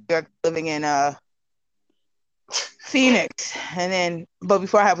living yeah, in New York, living in Phoenix, and then but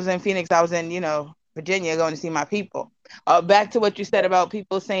before I was in Phoenix, I was in Virginia going to see my people. Back to what you said about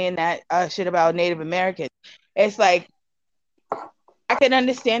people saying that shit about Native Americans. It's like I can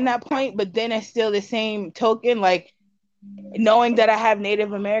understand that point, but then it's still the same token, like knowing that I have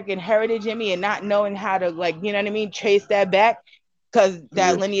Native American heritage in me and not knowing how to like, you know what I mean, trace that back because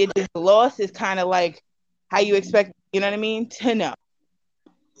yeah, that lineage is lost is kind of like how you expect, you know what I mean, to know.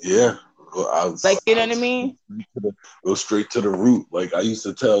 yeah. Well, Like, you know what I mean? go straight to the root. Like I used to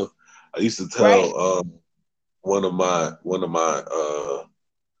Right. tell one of my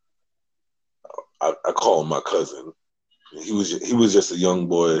I call him my cousin. He was just a young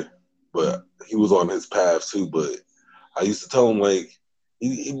boy, but he was on his path too. But I used to tell him like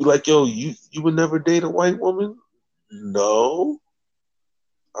he'd be like, "Yo, you would never date a white woman?" No.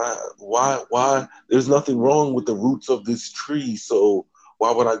 Why? There's nothing wrong with the roots of this tree, so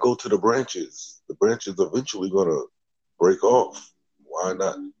why would I go to the branches? The branches eventually gonna break off. Why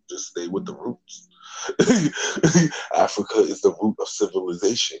not just stay with the roots? Africa is the root of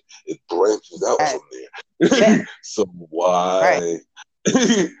civilization. It branches out Right. from there. So Right. why?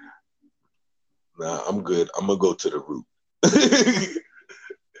 Nah, I'm good. I'm gonna go to the root.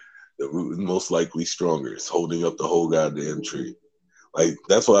 The root is most likely stronger. It's holding up the whole goddamn tree. Like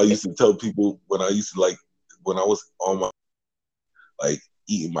that's what I used to tell people when I used to like when I was on my like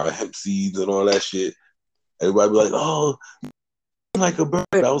eating my hemp seeds and all that shit. Everybody be like, "Oh, like a bird."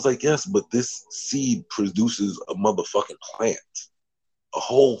 I was like, "Yes, but this seed produces a motherfucking plant. a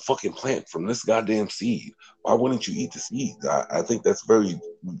whole fucking plant from this goddamn seed. Why wouldn't you eat the seed? I think that's very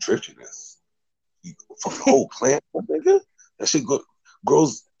nutritious. You fucking whole plant, nigga. That shit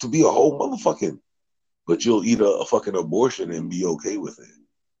grows to be a whole motherfucking. But you'll eat a fucking abortion and be okay with it.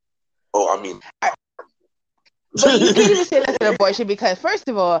 Oh, I mean. But you can't even say that's an abortion because, first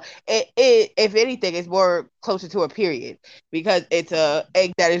of all, it if anything, it's more closer to a period because it's a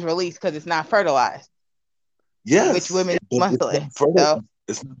egg that is released because it's not fertilized. Yes, which women must live.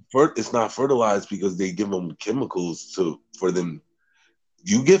 It's not fertilized because they give them chemicals for them.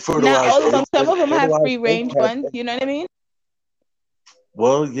 You get fertilized. Now, all of them, some of them have free range ones. You know what I mean?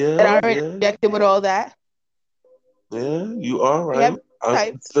 Well, yeah. That aren't injected with all that. Yeah, you are right.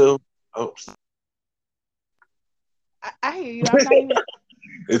 I'm still. I hear you. I'm not even.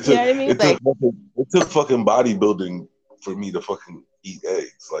 You know what I mean? It took fucking bodybuilding for me to fucking eat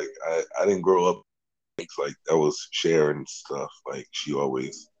eggs. Like I didn't grow up eggs. Like that was Sharon's stuff. Like she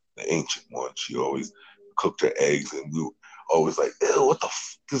always, the ancient one, she always cooked her eggs, and we were always like, ew, what the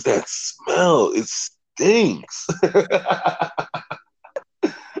fuck is that smell? It stinks.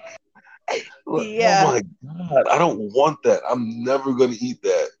 Yeah. Oh my God, I don't want that. I'm never gonna eat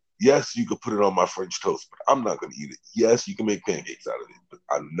that. Yes, you could put it on my French toast, but I'm not gonna eat it. Yes, you can make pancakes out of it, but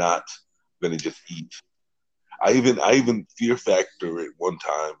I'm not gonna just eat. I even fear factor it one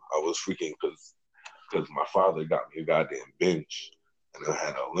time. I was freaking because my father got me a goddamn bench, and I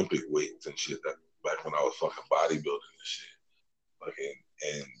had Olympic weights and shit that back when I was fucking bodybuilding and shit. Fucking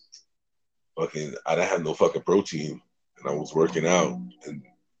I didn't have no fucking protein, and I was working out, and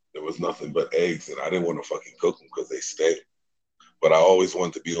there was nothing but eggs, and I didn't want to fucking cook them because they stink. But I always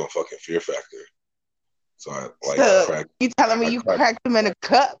wanted to be on fucking Fear Factor. So I cracked. You telling me you cracked them in a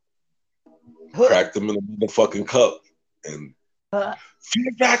cup? Cracked them in a fucking cup and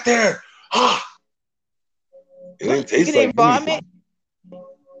Fear Factor. It didn't taste like anything.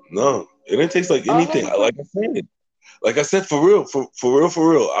 No, it didn't taste like anything. Like I said, for real,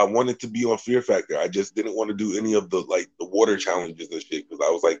 I wanted to be on Fear Factor. I just didn't want to do any of the water challenges and shit because I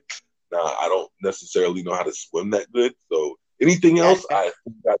was like, nah, I don't necessarily know how to swim that good. So anything else I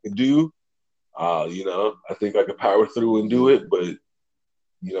think I could do. I think I could power through and do it, but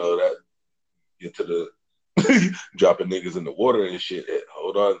that get to the dropping niggas in the water and shit.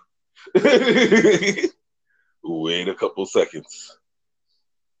 Hold on. Wait a couple seconds.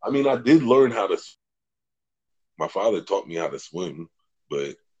 I mean, I did learn how to. My father taught me how to swim,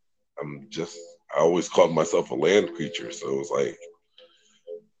 but I always called myself a land creature, so it was like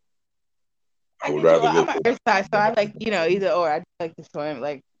I would rather go. I'm an earth side, so I like either or. I just like to swim,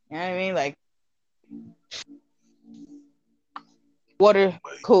 like you know what I mean, like water,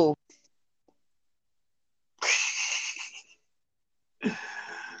 cool.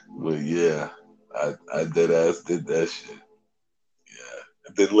 But yeah, I dead ass did that shit. Yeah,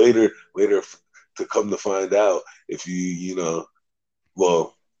 and then later to come to find out, if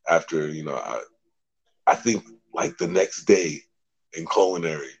after I think like the next day in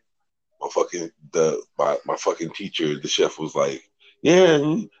culinary, my fucking teacher, the chef, was like, "Yeah,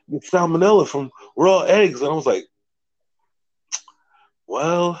 it's salmonella from raw eggs," and I was like,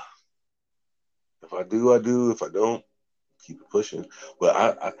 "Well, if I do, I do. If I don't, keep it pushing."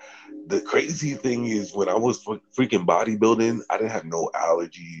 But the crazy thing is, when I was freaking bodybuilding, I didn't have no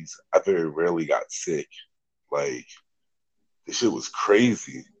allergies. I very rarely got sick. Like this shit was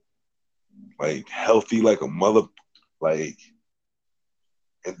crazy. Like healthy like a mother. Like,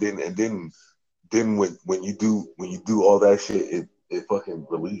 and then when you do all that shit, it fucking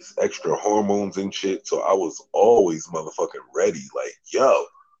release extra hormones and shit. So I was always motherfucking ready. Like, yo,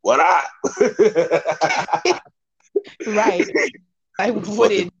 what I right. Like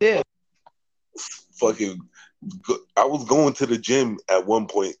what it do? Fucking, I was going to the gym at one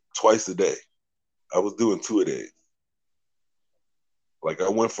point twice a day. I was doing 2 a day. Like I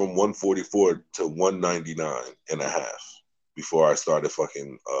went from 144 to 199 and a half before I started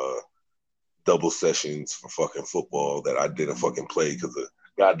fucking double sessions for fucking football that I didn't fucking play because the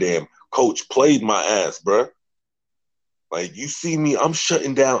goddamn coach played my ass, bruh. Like you see me, I'm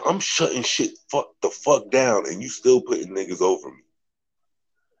shutting shit the fuck down, and you still putting niggas over me.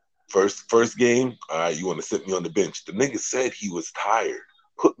 First game, all right, you want to sit me on the bench. The nigga said he was tired.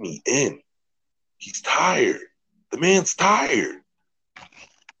 Put me in. He's tired. The man's tired.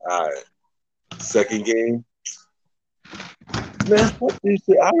 All right. Second game, man, fuck this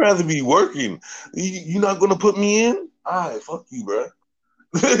shit. I'd rather be working. You're not gonna put me in? All right, fuck you, bro.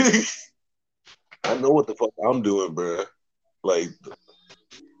 I know what the fuck I'm doing, bro. Like,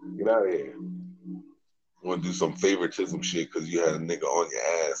 get out of here. You want to do some favoritism shit because you had a nigga on your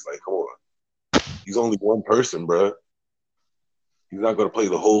ass? Like, come on. He's only one person, bro. He's not gonna play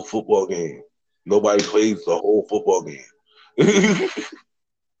the whole football game. Nobody plays the whole football game.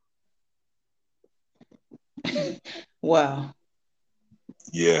 Wow.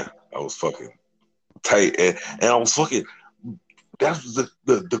 Yeah, I was fucking tight, and I was fucking. That was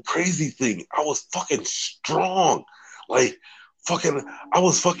the crazy thing. I was fucking strong, like fucking. I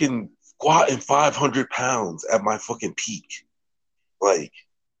was fucking squatting 500 pounds at my fucking peak, like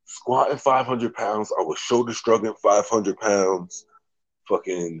squatting 500 pounds. I was shoulder shrugging 500 pounds.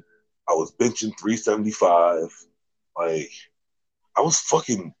 Fucking, I was benching 375. Like, I was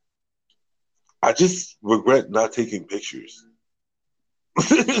fucking. I just regret not taking pictures.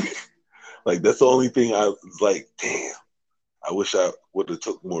 Like, that's the only thing I was like, damn. I wish I would have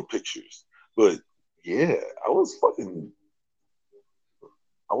took more pictures. But yeah, I was fucking.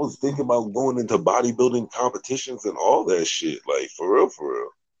 I was thinking about going into bodybuilding competitions and all that shit. Like, for real, for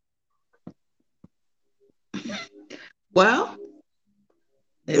real. Well,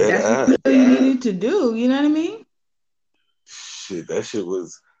 if Dead that's what ass. you needed to do, you know what I mean? Shit, that shit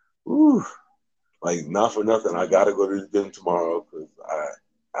was. Ooh. Like, not for nothing. I gotta go to the gym tomorrow because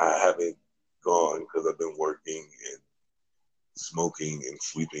I haven't gone because I've been working and smoking and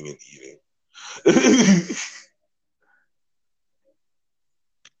sleeping and eating.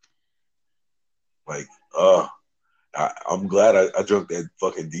 Like, I'm glad I drank that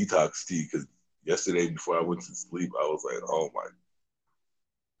fucking detox tea because yesterday before I went to sleep, I was like, oh my,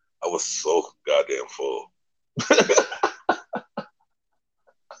 I was so goddamn full.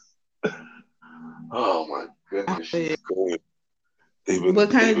 Oh my goodness, she's going.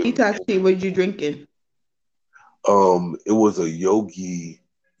 What kind They've of been. detox tea were you drinking? It was a yogi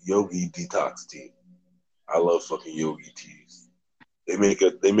detox tea. I love fucking yogi teas. They make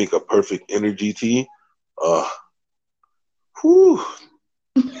a perfect energy tea. Uh, whew.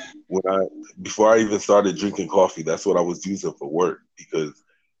 When I Before I even started drinking coffee, that's what I was using for work because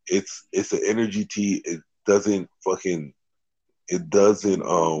it's an energy tea. It doesn't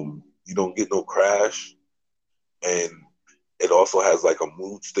you don't get no crash, and it also has like a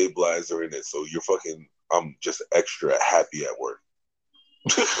mood stabilizer in it, so you're fucking I'm just extra happy at work.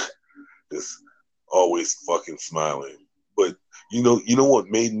 Just always fucking smiling. But you know what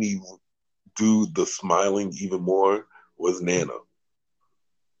made me do the smiling even more was Nana.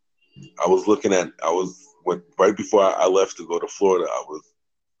 I was when right before I left to go to Florida,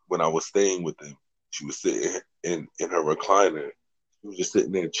 when I was staying with them, she was sitting in her recliner. She was just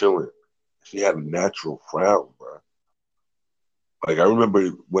sitting there chilling. She had a natural frown, bro. Like I remember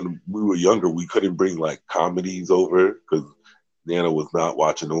when we were younger, we couldn't bring like comedies over because Nana was not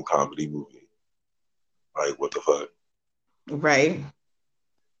watching no comedy movie. Like what the fuck? Right.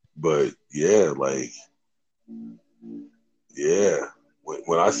 But yeah, like yeah.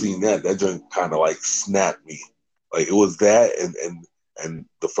 When I seen that, that just kind of like snapped me. Like it was that, and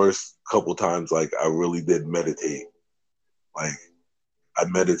the first couple times, like I really did meditate. Like I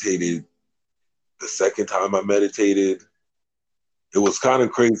meditated. The second time I meditated, it was kind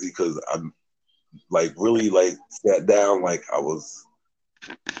of crazy because I'm like really like sat down, like I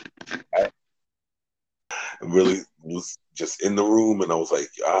really was just in the room, and I was like,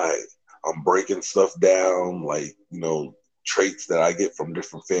 all right, I'm breaking stuff down, like traits that I get from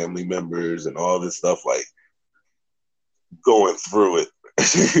different family members and all this stuff, like going through it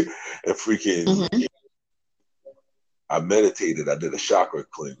and freaking. Mm-hmm. I meditated. I did a chakra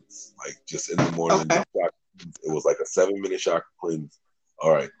cleanse, like just in the morning. Okay. It was like a 7-minute chakra cleanse.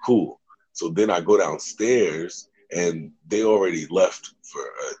 All right, cool. So then I go downstairs and they already left for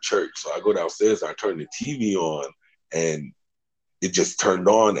church. So I go downstairs and I turn the TV on and it just turned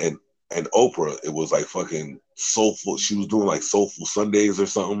on and Oprah, it was like fucking soulful. She was doing like soulful Sundays or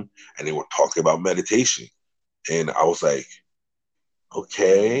something, and they were talking about meditation. And I was like,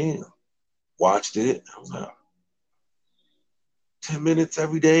 okay, watched it. I was like, 10 minutes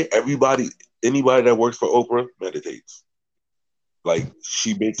every day. Anybody that works for Oprah meditates. Like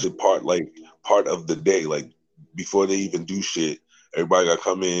she makes it part of the day. Like before they even do shit, everybody got to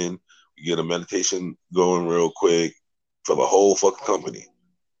come in, we get a meditation going real quick for the whole fucking company.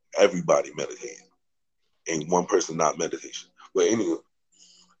 Everybody meditating. Ain't one person not meditation. But anyway,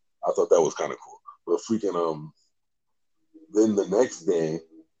 I thought that was kind of cool. But freaking then the next day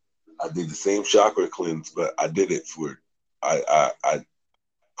I did the same chakra cleanse, but I did it for I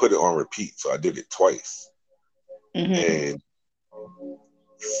put it on repeat, so I did it twice. Mm-hmm. And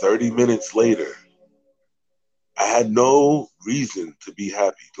 30 minutes later, I had no reason to be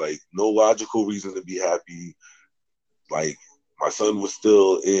happy, like no logical reason to be happy. Like my son was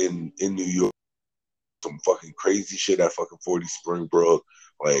still in New York, some fucking crazy shit at fucking 40 Springbrook,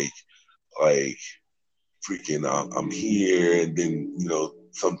 like like freaking I'm here, and then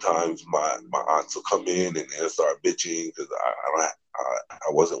sometimes my aunts will come in and they'll start bitching because I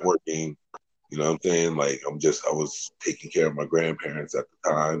wasn't working. You know what I'm saying? Like I was taking care of my grandparents at the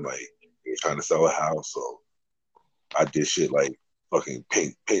time. Like they were trying to sell a house, so I did shit like fucking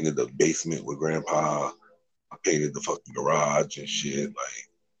painted the basement with grandpa. I painted the fucking garage and shit. Like,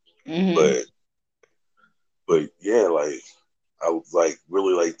 Mm-hmm. but yeah, like I was like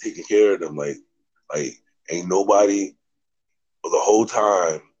really like taking care of them. Like ain't nobody the whole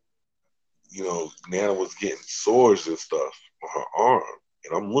time. Nana was getting sores and stuff on her arm,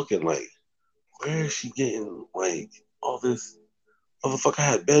 and I'm looking like, where is she getting like all this? Motherfucker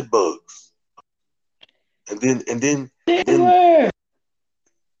had bed bugs, and then and then They and then were.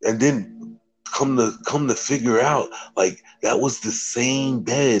 and then come to figure out, like that was the same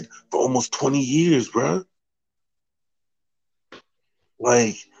bed for almost 20 years, bro.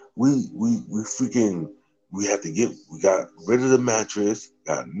 Like we freaking we had to get we got rid of the mattress,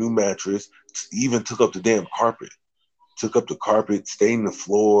 got a new mattress, even took up the damn carpet, stained the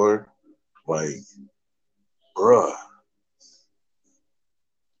floor, like bruh,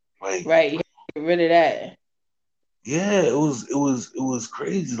 like Right. You get rid of that. yeah, it was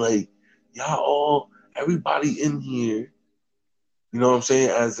crazy. Like y'all all everybody in here, you know what I'm saying?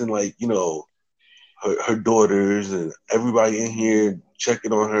 As in like, her daughters and everybody in here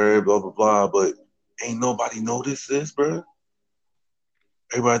checking on her, blah blah blah. But ain't nobody noticed this, bro.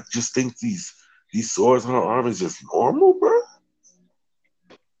 Everybody just thinks these sores on her arm is just normal, bro.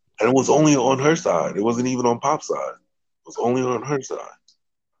 And it was only on her side. It wasn't even on Pop's side. It was only on her side.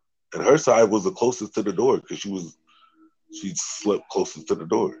 And her side was the closest to the door because she slept closest to the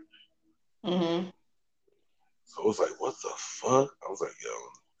door. Mm-hmm. So I was like, what the fuck? I was like, yo,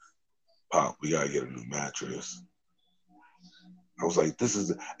 Pop, we gotta get a new mattress. I was like, this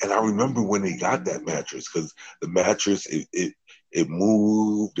is, and I remember when they got that mattress because the mattress it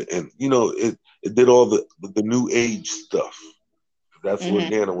moved, and it did all the new age stuff. That's what Mm-hmm.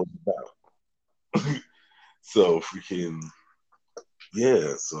 Nana was about. So freaking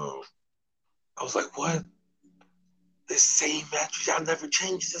yeah. So I was like, what? This same mattress? Y'all never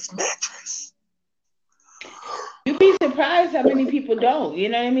changed this mattress? You'd be surprised how many people don't. You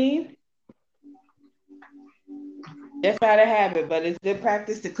know what I mean? That's not a habit, but it's good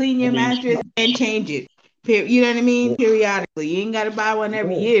practice to clean I your mean, mattress and change it. You know what I mean? Periodically. You ain't got to buy one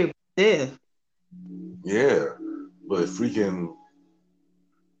every yeah, year. Yeah. yeah, but freaking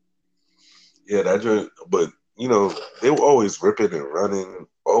yeah, that joint. But they were always ripping and running,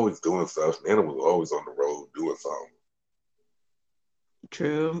 always doing stuff. Nana was always on the road doing something.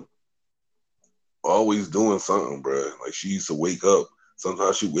 True. Always doing something, bro. Like she used to wake up.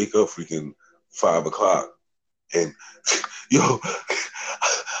 Sometimes she wake up freaking 5 o'clock, and yo,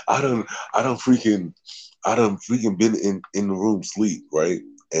 I don't, I don't freaking been in the room sleep, right?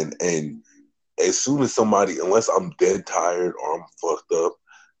 And as soon as somebody, unless I'm dead tired or I'm fucked up,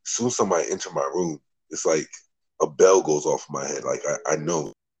 as soon as somebody enter my room, it's like a bell goes off in my head. Like I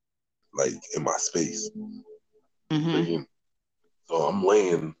know, like in my space. Mm-hmm. Freaking. So I'm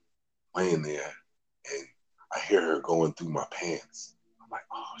laying there, and I hear her going through my pants. I'm like,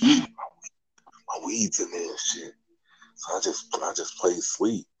 oh shit, my weed's in there and shit. So I just play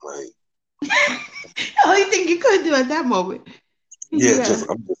sleep. Like, All you think you could do at that moment. yeah, Yeah.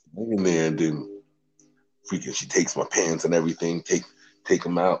 I'm just laying there, and then freaking she takes my pants and everything, take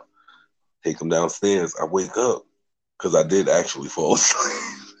them out, take them downstairs. I wake up because I did actually fall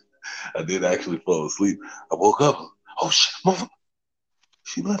asleep. I did actually fall asleep. I woke up. Oh shit,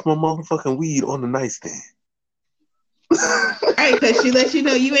 she left my motherfucking weed on the nightstand. Right, because she lets you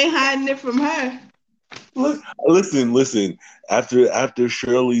know you ain't hiding it from her. Look, listen. After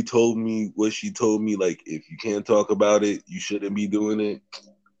Shirley told me what she told me, like if you can't talk about it, you shouldn't be doing it.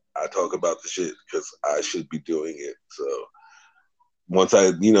 I talk about the shit because I should be doing it. So once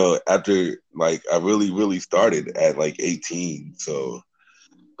after like I really started at like 18. So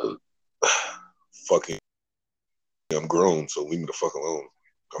uh, fucking, I'm grown. So leave me the fuck alone.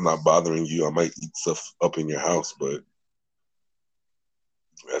 I'm not bothering you. I might eat stuff up in your house, but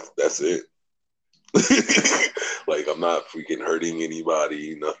that's it. Like I'm not freaking hurting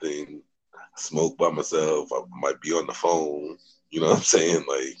anybody, nothing. Smoke by myself. I might be on the phone. You know what I'm saying?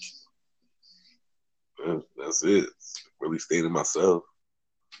 Like that's it. Really staying to myself.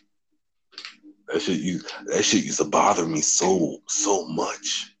 That shit used to bother me so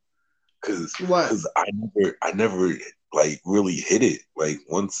much. Cause What? cause I never like really hit it. Like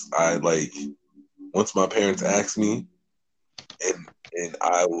once my parents asked me, and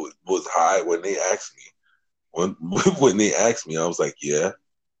I was high when they asked me. When when they asked me, I was like, yeah.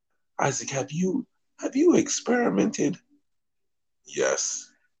 Isaac, have you experimented? Yes.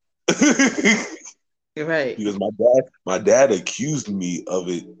 Right. Because my dad accused me of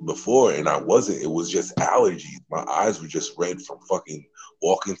it before, and I wasn't. It was just allergies. My eyes were just red from fucking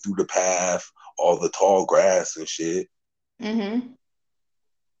walking through the path, all the tall grass and shit. Mm-hmm.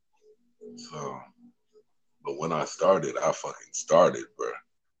 So, but when I started, I fucking started, bro.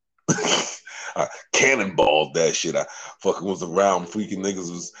 I cannonballed that shit. I fucking was around freaking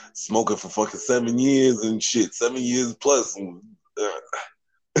niggas was smoking for fucking 7 years and shit, 7 years plus.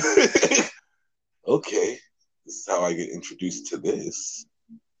 Okay, this is how I get introduced to this.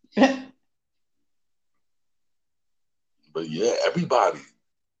 But yeah, everybody,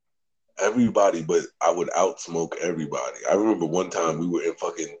 but I would outsmoke everybody. I remember one time we were in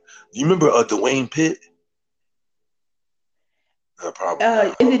fucking. Do you remember Dwayne Pitt? Probably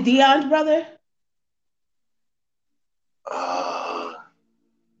not. Is it Dion's brother?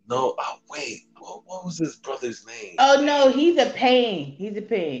 No. Wait. What was his brother's name? Oh no, he's a pain. He's a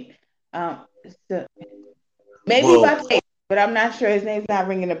pain. Um, so maybe Well, by face, but I'm not sure. His name's not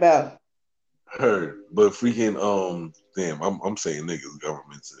ringing a bell. heard, but freaking damn, I'm saying niggas,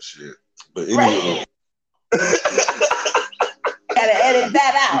 governments and shit. But anyway, Right. Gotta edit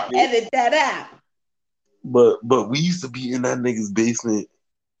that out. Edit that out. but we used to be in that nigga's basement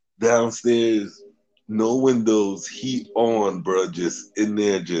downstairs, no windows, heat on, bro, just in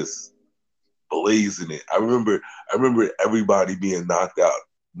there, just blazing it. I remember everybody being knocked out.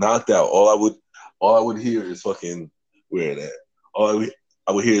 All I would hear is fucking where that. I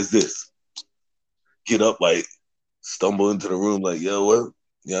would hear is this. Get up, like stumble into the room, like yo, what?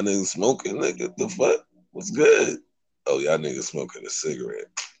 Y'all niggas smoking, nigga? The fuck? What's good? Oh, y'all niggas smoking a cigarette.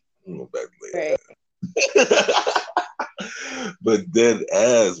 I'm going back Right. later. But dead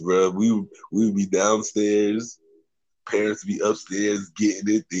ass, bro. We would be downstairs. Parents be upstairs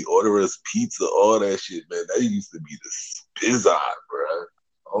getting it. They order us pizza, all that shit, man. That used to be the spizzot, bro.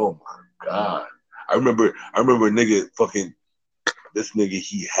 Oh my god. I remember nigga fucking this nigga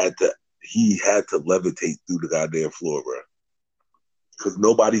he had to levitate through the goddamn floor, bro. Cause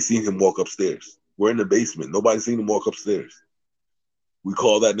nobody seen him walk upstairs. We're in the basement. Nobody seen him walk upstairs. We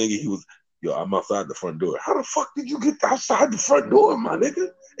called that nigga. He was, yo, I'm outside the front door. How the fuck did you get outside the front door, my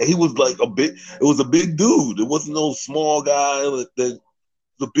nigga? And he was like it was a big dude. It wasn't no small guy. The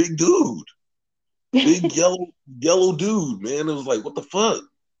big dude. Big yellow dude, man. It was like, what the fuck?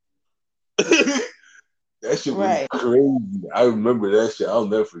 That shit was Right. crazy. I remember that shit. I'll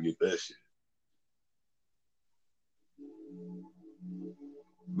never forget that shit.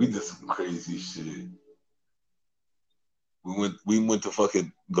 We did some crazy shit. We went to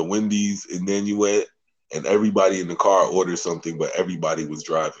fucking the Wendy's in Nanuet, and everybody in the car ordered something, but everybody was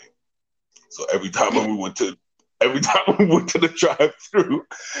driving. So every time we went to the drive-through,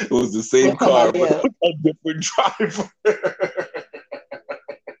 it was the same car but a different driver.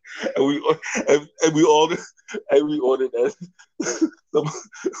 and we ordered that.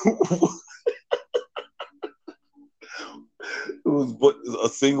 It was a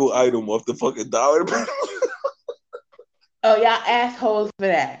single item off the fucking dollar. Oh, y'all assholes for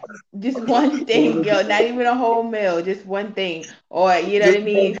that. Just one thing, yo. Not even a whole meal, just one thing. Or you know what I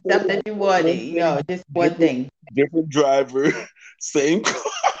mean? Stuff that you wanted, just one thing. Different driver, same car,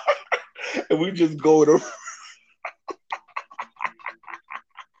 and we just go to.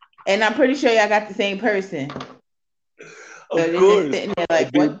 And I'm pretty sure y'all got the same person. Of course. Sitting there like,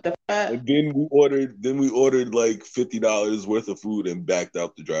 what the fuck? And then we ordered like $50 worth of food and backed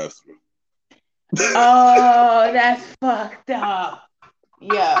out the drive-thru. Oh, that's fucked up.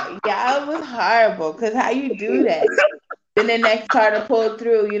 Yeah, it was horrible. Cause how you do that? Then the next car to pull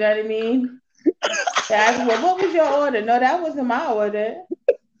through, you know what I mean? That's what was your order? No, that wasn't my order.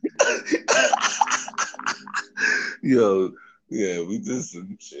 Yo, yeah, we did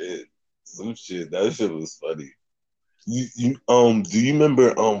some shit. That shit was funny. You do you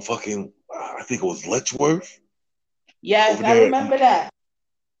remember fucking I think it was Letchworth? Yes, I remember that.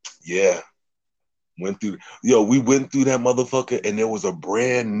 Yeah. We went through that motherfucker and there was a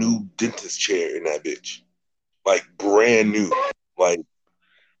brand new dentist chair in that bitch. Like brand new. Like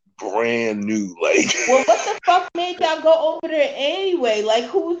brand new. Like well, what the fuck made y'all go over there anyway?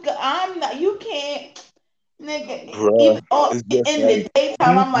 Like I'm not you can't nigga bruh, even in the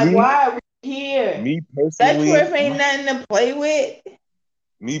daytime I'm like, why are we here? Me personally, Letchworth ain't nothing to play with.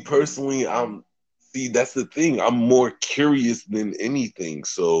 Me personally, that's the thing. I'm more curious than anything.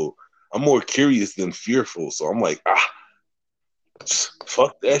 So I'm more curious than fearful. So I'm like,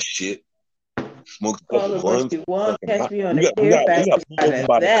 fuck that shit. Smoke a couple blunts. You won't catch me on the Fear Factor side of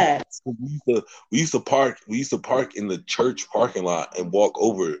that. We used to park in the church parking lot and walk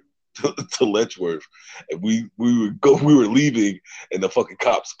over to Letchworth, and we were leaving, and the fucking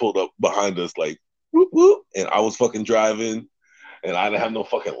cops pulled up behind us like whoop whoop, and I was fucking driving, and I didn't have no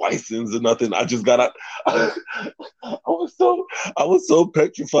fucking license or nothing. I just got out. I was so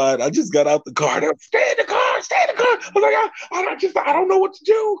petrified. I just got out the car. And I was, stay in the car, stay in the car. I was like, I don't know what to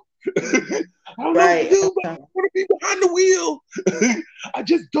do. I don't know what to do, but I want to be behind the wheel. I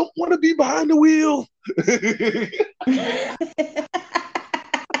just don't want to be behind the wheel.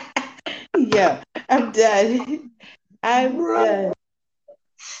 Yeah, I'm done. I'm done.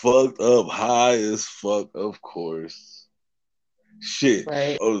 Fucked up, high as fuck, of course. Shit.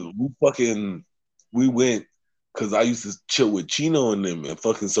 Right. Oh, we went because I used to chill with Chino and them, and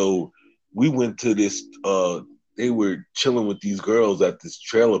fucking so we went to this. They were chilling with these girls at this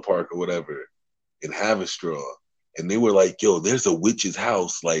trailer park or whatever in Haverstraw, and they were like, "Yo, there's a witch's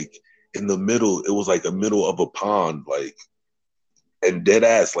house like in the middle. It was like the middle of a pond, like and dead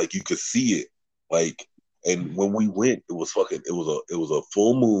ass, like you could see it, like." And when we went, it was a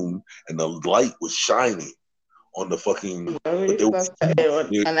full moon, and the light was shining on the fucking. But there was on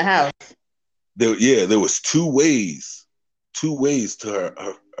the house. There was two ways to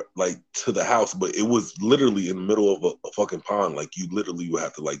her like to the house, but it was literally in the middle of a fucking pond. Like you literally would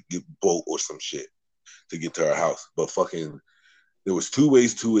have to like get boat or some shit to get to her house. But fucking, there was two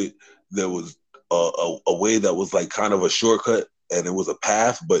ways to it. There was a way that was like kind of a shortcut, and it was a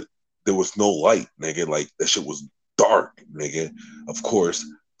path, but there was no light, nigga. Like that shit was dark, nigga. Of course,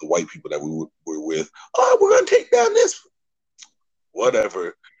 the white people that we were with, oh, we're gonna take down this,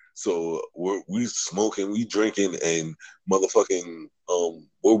 whatever. So we smoking, we drinking, and motherfucking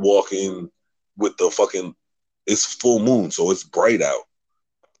we're walking with the fucking, it's full moon, so it's bright out.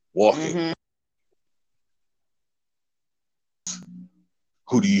 Walking. Mm-hmm.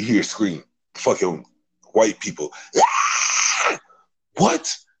 Who do you hear scream? Fucking white people. Ah!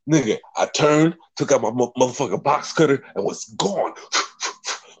 What? Nigga, I turned, took out my motherfucking box cutter, and was gone.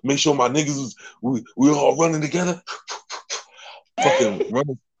 Make sure my niggas we were all running together. Fucking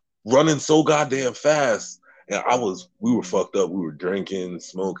running so goddamn fast. And we were fucked up. We were drinking,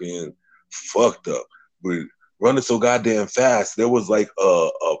 smoking, fucked up. We were running so goddamn fast. There was like a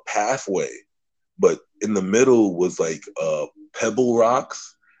pathway, but in the middle was like pebble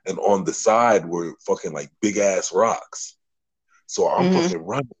rocks, and on the side were fucking like big ass rocks. So I'm fucking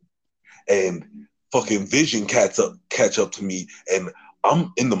running, and fucking vision catch up to me, and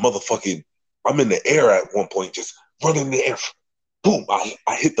I'm in the air at one point, just running in the air. Boom! I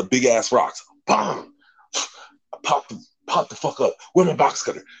hit the big ass rocks. Bam! I popped the fuck up. Where my box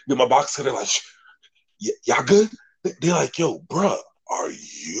cutter? Get my box cutter. Like, y'all good? They're like, yo, bruh, are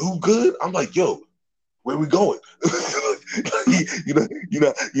you good? I'm like, yo, where we going? you know,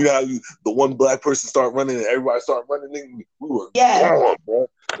 how the one black person start running and everybody start running. Nigga, we were gone, bro.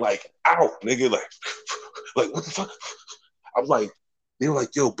 Like out, nigga. Like what the fuck? I'm like, they were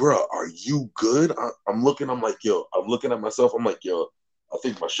like, yo, bro, are you good? I'm looking at myself. I'm like, yo, I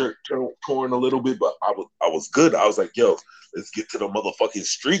think my shirt torn a little bit, but I was good. I was like, yo, let's get to the motherfucking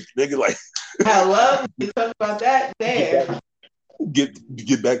street, nigga. Like, I love you talk about that there. Get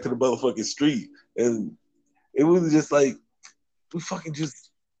back to the motherfucking street. And it was just like, we fucking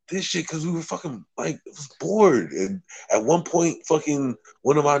just did shit because we were fucking like, it was bored. And at one point, fucking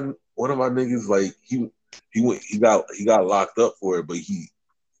one of my niggas, like he got locked up for it, but he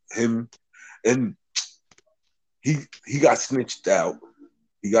got snitched out.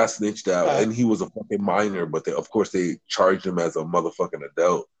 He got snitched out, and he was a fucking minor, but of course they charged him as a motherfucking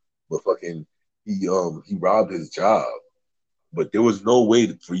adult. But fucking he robbed his job. But there was no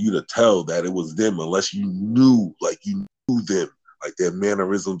way for you to tell that it was them unless you knew them, like their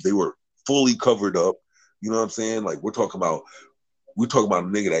mannerisms. They were fully covered up. You know what I'm saying? Like we're talking about a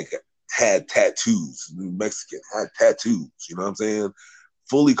nigga that had tattoos. Mexican had tattoos. You know what I'm saying?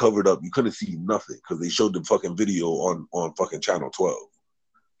 Fully covered up. You couldn't see nothing because they showed the fucking video on fucking channel 12.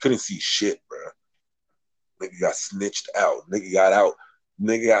 Couldn't see shit, bro. Nigga got snitched out. Nigga got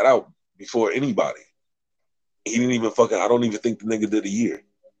out before anybody. He didn't even I don't even think the nigga did a year.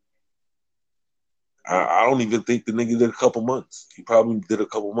 I don't even think the nigga did a couple months. He probably did a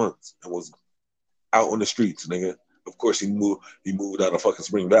couple months and was out on the streets, nigga. Of course, he moved out of fucking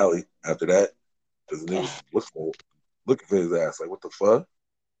Spring Valley after that. Because the nigga looking for his ass. Like, what the fuck?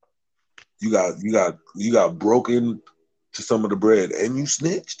 You got broken to some of the bread and you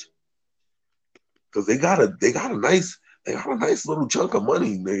snitched? Because they got a nice little chunk of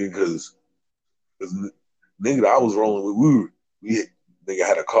money, nigga. Because nigga that I was rolling with, we nigga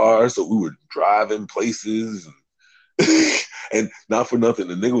had a car, so we were driving places, and not for nothing,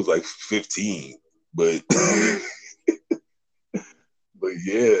 the nigga was like 15, but But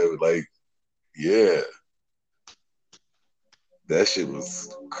yeah, like yeah, that shit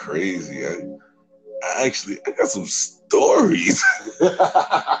was crazy. I got some stories.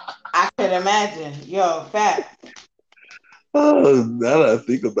 I could imagine. Yo, fact. Oh, now that I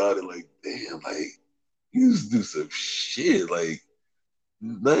think about it, like damn, like you used to do some shit, like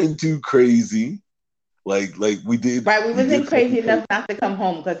nothing too crazy. Like Right, we we did wasn't crazy fucking enough not to come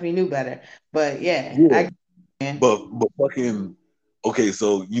home because we knew better. But yeah, yeah, I can. but fucking okay.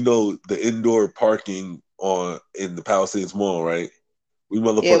 So you know the indoor parking on in the Palisades Mall, right? We Yeah,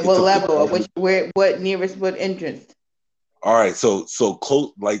 motherfucking what took the level or Target. which where what nearest what entrance? All right, so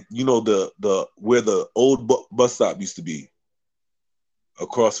close, like you know the where the old bus stop used to be,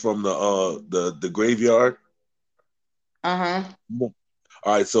 across from the graveyard. Uh-huh. All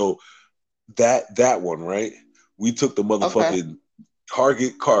right, so that one, right? We took the Okay. motherfucking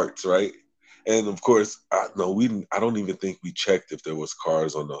Target carts, right? And of course, no, we didn't. I don't even think we checked if there was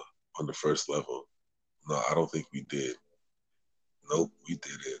cars on the first level. No, I don't think we did. Nope, we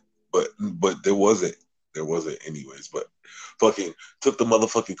did it. But there wasn't. There wasn't anyways. But fucking took the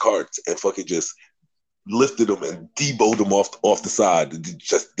motherfucking carts and fucking just lifted them and deboed them off the side.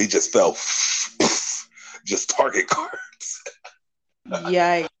 They just fell. Just Target carts.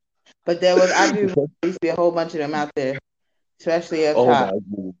 Yeah, but there was I do there used to be a whole bunch of them out there, especially up Oh top. my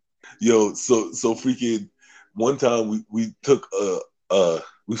god. Yo, so freaking one time we took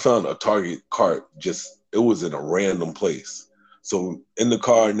we found a Target cart, just it was in a random place. So in the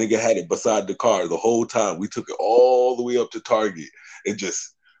car, nigga had it beside the car the whole time. We took it all the way up to Target and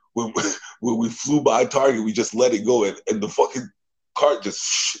just when when we flew by Target, we just let it go and the fucking cart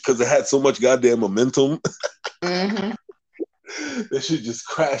just because it had so much goddamn momentum, Mm-hmm. that shit just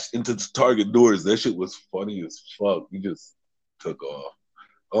crashed into the Target doors. That shit was funny as fuck. We just took off.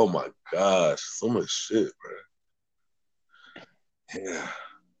 Oh my gosh, so much shit, bro. Yeah,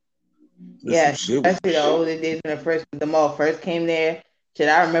 there's some Yeah, shit. especially the older days when the mall first came there. Shit,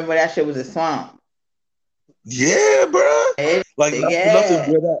 I remember that shit was a swamp. Yeah, bro. Like not for nothing, Yeah.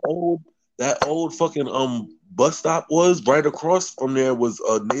 where that old fucking bus stop was right across from there was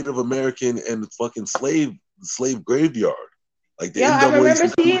a Native American and fucking slave graveyard. Like the Yo, I remember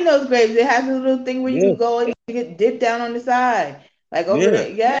NAACP. seeing those graves. It has a little thing where you Yeah, could go and you get dipped down on the side. Like over yeah, there.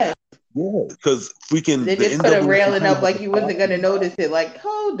 Yeah. yeah. Because freaking They the just put a railing NAACP up had like to you stop wasn't gonna them. notice it. Like,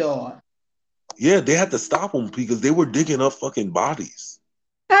 hold on. Yeah, they had to stop them because they were digging up fucking bodies.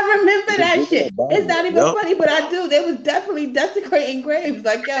 I remember They were that digging shit. up It's bodies. not even Yep. funny, but I do. They was definitely desecrating graves.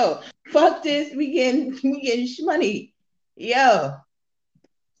 Like, yo, fuck this. We getting money. Yo,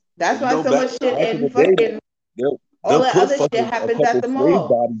 that's And you why know, so much shit back in the and day, fucking all they'll the put other shit fucking a happens at couple the slave mall.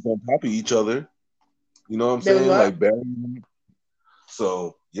 bodies on top of each other. You know what I'm There was saying? what? Like burying them.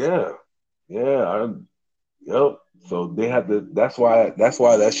 So yeah, yeah, yep. So they had to. That's why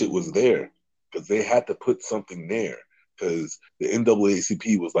that shit was there because they had to put something there because the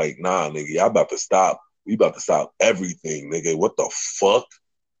NAACP was like, nah, nigga, y'all about to stop. We about to stop everything, nigga. What the fuck?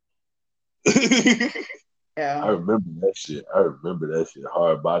 I Yeah. remember that shit. I remember that shit.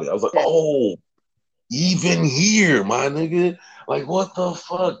 Hard body. I was like, oh, even here, my nigga. Like, what the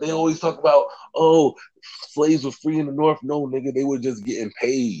fuck? They always talk about, oh, slaves were free in the North. No, nigga, they were just getting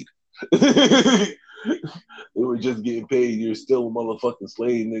paid. They were just getting paid. You're still a motherfucking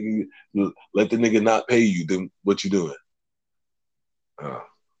slave, nigga. You let the nigga not pay you, then what you doing? Oh,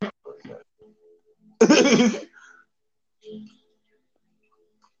 okay.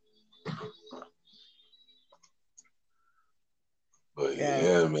 But Yeah.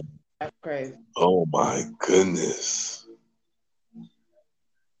 yeah, man. That's crazy. Oh my goodness.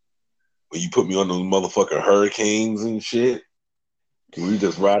 When you put me on those motherfucking hurricanes and shit, we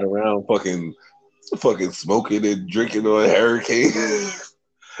just ride around fucking smoking and drinking on hurricanes.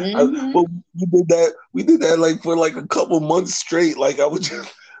 Mm-hmm. But we did that. We did that like for like a couple months straight. Like I would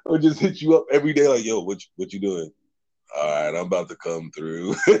just hit you up every day. Like, yo, what you doing? All right, I'm about to come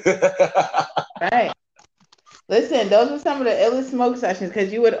through. Right. Listen, those were some of the illest smoke sessions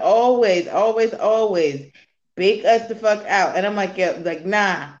because you would always, always, always bake us the fuck out. And I'm like, yeah, like,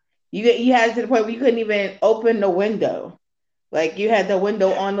 nah. You had it to the point where you couldn't even open the window. Like you had the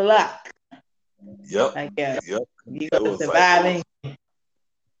window on the lock. Yep, Like, yeah, yep. you It gonna was like, survive.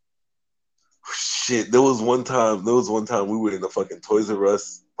 shit. There was one time we were in the fucking Toys R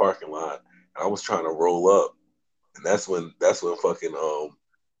Us parking lot. And I was trying to roll up, and that's when fucking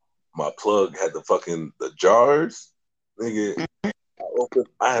my plug had the jars, nigga.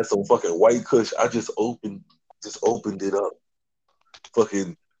 I had some fucking white kush. I just opened it up.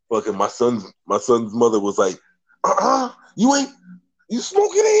 Fucking fucking my son's mother was like, you ain't you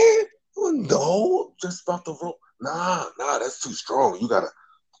smoking in here? I'm like, no, just about to roll. Nah, that's too strong. You gotta,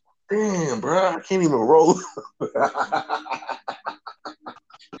 damn, bro, I can't even roll.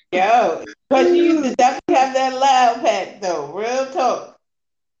 Yo, because you used to definitely have that loud pack though. Real talk.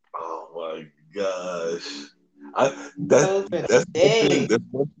 Oh my gosh. That Those were the that's one thing. days. That's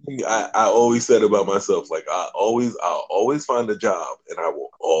one thing I always said about myself. Like I'll always find a job, and I will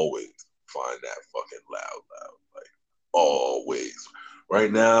always find that fucking loud. Like always.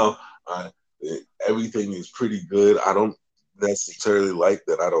 Right now, I everything is pretty good. I don't necessarily like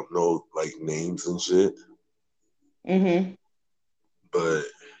that. I don't know like names and shit, Mm-hmm. but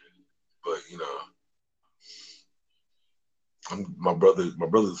you know, my brother's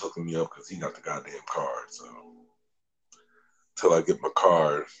hooking me up because he got the goddamn card. So till I get my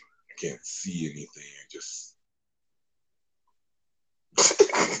card, I can't see anything. Just they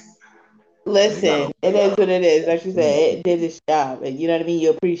got Listen, it is what it is. Like you said, it did its job, and you know what I mean.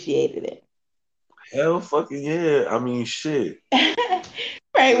 You appreciated it. hell fucking yeah. I mean shit.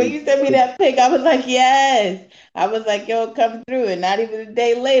 Right, when you sent me that pic, I was like, yes. I was like, yo, come through. And not even a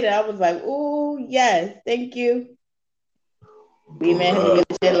day later, I was like, ooh, yes, thank you. We man him Bruh. your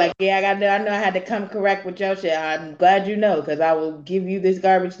shit like, yeah, I know I had to come correct with your shit. I'm glad you know, because I will give you this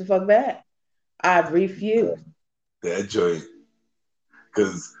garbage the fuck back. I refuse. That joint.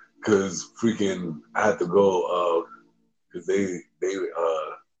 Cause freaking I had to go because they're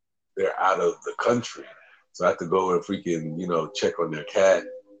out of the country. So I had to go and freaking, check on their cat,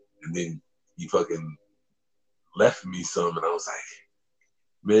 and then he fucking left me some, and I was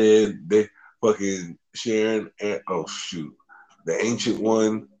like, man, they fucking Sharon and oh shoot, the ancient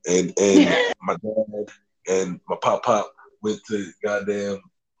one and my dad and my pop went to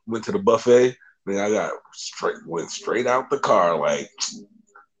the buffet. Then I went straight out the car, like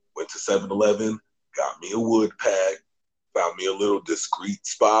went to 7-Eleven, got me a wood pack, found me a little discreet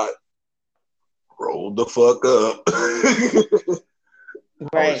spot, rolled the fuck up. I was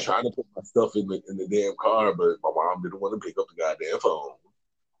Right. trying to put my stuff in the damn car, but my mom didn't want to pick up the goddamn phone.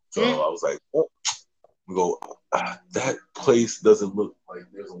 So Mm. I was like, oh, we go, that place doesn't look like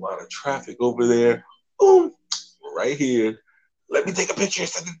there's a lot of traffic over there. Boom, right here. Let me take a picture.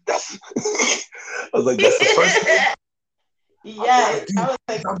 That's I was like, that's the first thing I gotta Yes. do. I was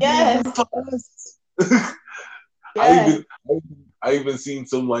like, I'm doing yes, this for us. I yes. even I even seen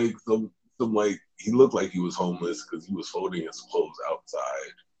some like he looked like he was homeless because he was folding his clothes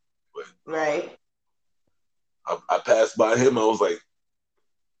outside. But Right. I passed by him. I was like,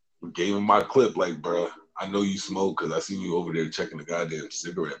 gave him my clip, like, bro, I know you smoke because I seen you over there checking the goddamn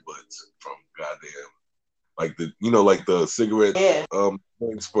cigarette butts from goddamn like like the cigarette Yeah.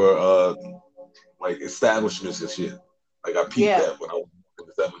 things for like establishments and shit. Like I peeped Yeah. that when I was in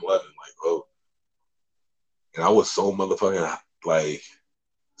the 7-Eleven, like, oh, and I was so motherfucking like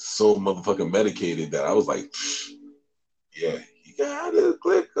so motherfucking medicated that I was like, yeah, he got his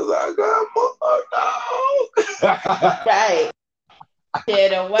click because I got more. Right. Share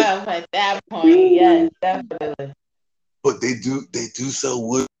the wealth at that point. Yes, definitely. But they do sell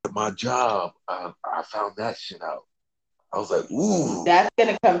wood at my job. I found that shit out. I was like, ooh, That's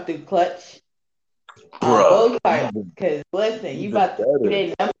gonna come through clutch on bruh, both parts. even Cause listen, you even about to be better,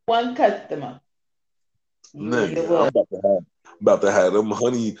 their number one customer. You in the nigga. wood. I'm about to have them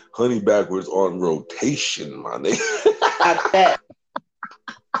honey backwards on rotation, my nigga. I bet.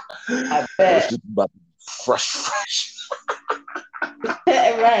 I That bet. shit about to be fresh.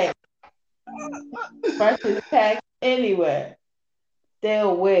 Right. Versus pack anywhere.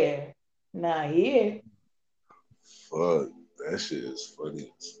 They'll wear. Not here. Fuck, that shit is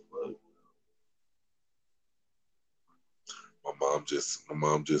funny as fuck. My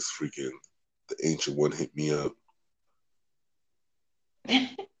mom just freaking the ancient one hit me up.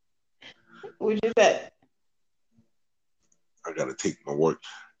 What you said? I gotta take my work.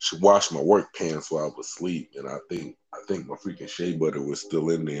 She washed my work pants while I was asleep, and I think my freaking shea butter was still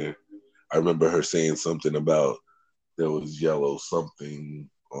in there. I remember her saying something about there was yellow something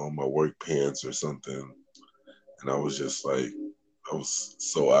on my work pants or something, and I was just like, I was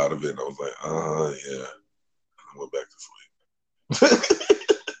so out of it. I was like, yeah. And I went back to sleep.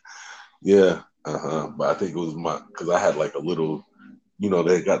 Yeah, But I think it was because I had like a little,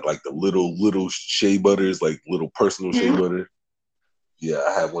 they got like the little shea butters, like little personal shea Hmm? butter. Yeah,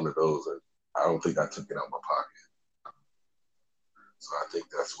 I had one of those, and I don't think I took it out of my pocket. So I think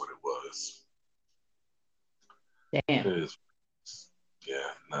that's what it was. Damn. It is,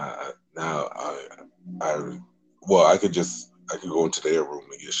 yeah. Now well, I could go into their room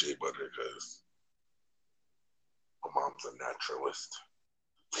and get shea butter because my mom's a naturalist.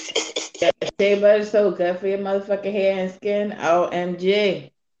 Yeah, shea butter so good for your motherfucking hair and skin.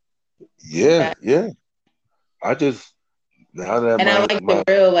 OMG. Yeah, yeah. I just now that And I like the my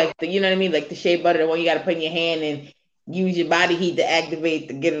real, like the, you know what I mean, like the shea butter, the one you got to put in your hand and use your body heat to activate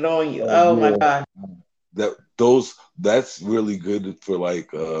to get it on you. oh Oh my yeah, god. that's really good for like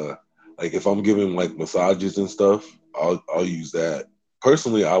if I'm giving like massages and stuff, I'll use that.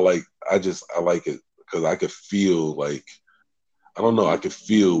 Personally, I like it because I could feel like I don't know, I could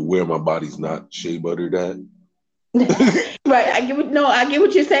feel where my body's not shea buttered at. Right, I get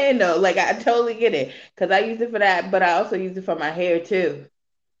what you're saying though. Like I totally get it because I use it for that, but I also use it for my hair too.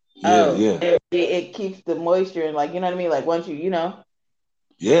 Yeah, Oh, yeah. it keeps the moisture and like you know what I mean. Like once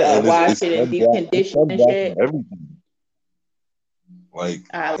Yeah, and wash it's it and sun deep block, it's condition sun and block and shit. everything. Like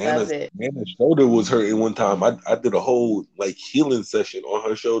I love it. Nana's shoulder was hurting one time. I did a whole like healing session on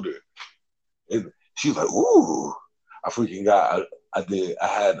her shoulder, and she was like, "Ooh!" I freaking got. I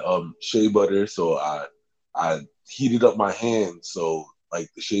had shea butter, so I heated up my hand so like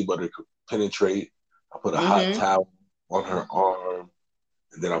the shea butter could penetrate. I put a hot Mm-hmm. towel on her arm,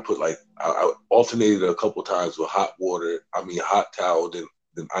 and then I put like I alternated a couple times with hot water. I mean hot towel,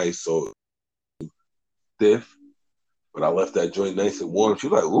 then ice, so stiff. But I left that joint nice and warm. She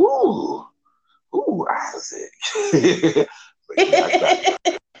was like, ooh, Isaac. Like, yeah, I Like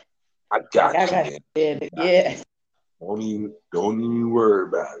I got you, got man. it. Yes. Don't even worry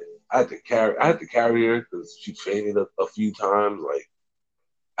about it. I had to carry her because she fainted a few times. Like,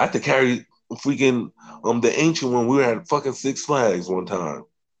 I had to carry freaking the ancient one. We were at fucking Six Flags one time,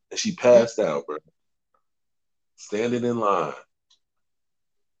 and she passed out, bro. Standing in line.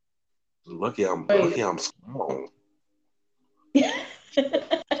 Crazy. Lucky I'm strong. She's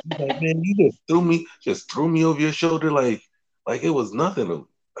like, man, you just threw me over your shoulder like it was nothing.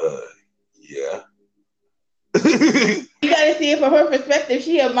 Yeah. You gotta see it from her perspective.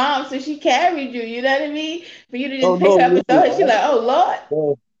 She a mom, so she carried you. You know what I mean? For you to Oh just pick no, her up and throw listen, her, she like, oh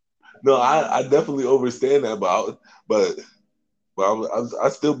Lord. no, I definitely understand that, but I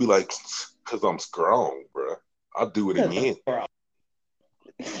still be like, cause I'm strong, bro. I'll do it Cause again. girl.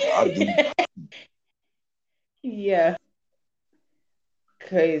 I'll do. Yeah,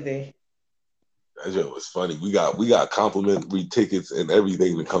 crazy. That shit was funny. We got complimentary tickets and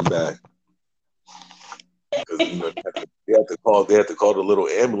everything to come back because they had to call the little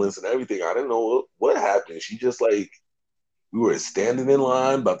ambulance and everything. I didn't know what happened. She just like we were standing in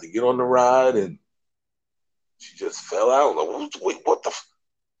line about to get on the ride and she just fell out. Like, wait, what the?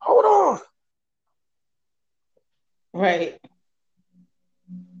 Hold on. Right.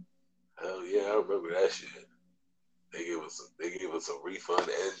 Hell yeah, I remember that shit. They gave us a refund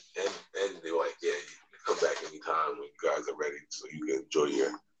and they were like, yeah, you can come back anytime when you guys are ready, so you can enjoy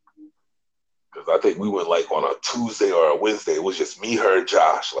your. Because I think we went like on a Tuesday or a Wednesday. It was just me, her, and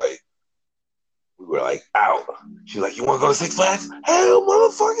Josh. Like we were like out. She's like, you want to go to Six Flags? Hell,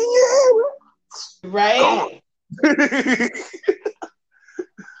 motherfucking yeah, gone. Right.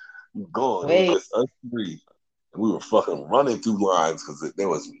 Gone. It was Wait. just us three. And we were fucking running through lines because there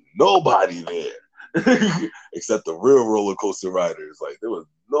was nobody there except the real roller coaster riders. Like there was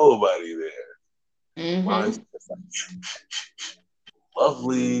nobody there. Lines Mm-hmm. just like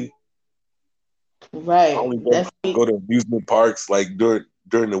lovely. I Right. only That's me. go to amusement parks like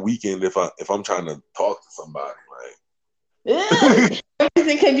during the weekend if I'm trying to talk to somebody. Like,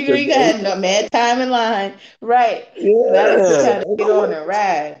 Because you got no mad time in line. Right. Not if you're yeah, trying to get on a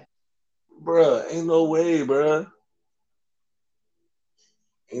ride. bruh, ain't no way, bruh,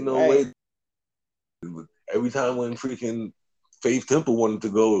 ain't no Right. way. Every time when freaking Faith Temple wanted to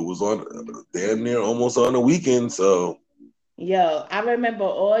go, it was on damn near almost on the weekend. So Yo, I remember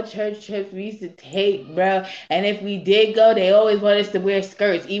all church trips we used to take, bro. And if we did go, they always want us to wear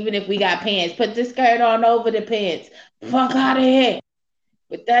skirts, even if we got pants. Put the skirt on over the pants. Fuck out of here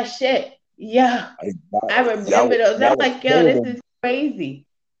with that shit. Yeah, I, I remember those. I'm y'all was like, yo, killing this them. is crazy.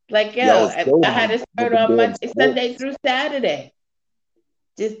 Like, yo, Y'all was I killing had them a with skirt them on damn Monday, Sunday sports. through Saturday,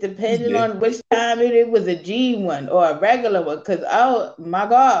 just depending Yeah, on which time it was a G one or a regular one. Cause oh my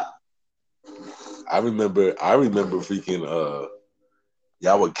god, I remember freaking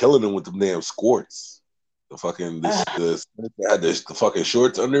y'all were killing them with them damn squirts. The fucking uh, they had the fucking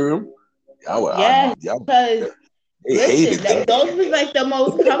shorts under them. yes, Y'all because they listen, hated that. those was like the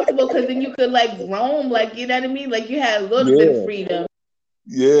most comfortable because then you could like roam, like you know what I mean? Like you had a little bit of Yeah, freedom.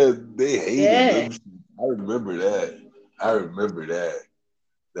 yeah, they hated Yeah, them. I remember that. I remember that.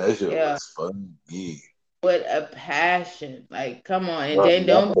 That shit yeah, was funny. with a passion. Like, come on, and Bro, then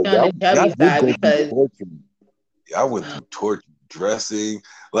don't be on the y'all chubby did side go through because torture. Y'all went through torture dressing.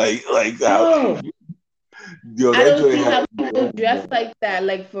 Like yo, Yo, I that don't joint see how had me people dress going. like that.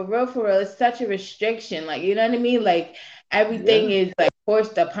 Like for real, it's such a restriction. Like, you know what I mean? Like Yeah, everything is like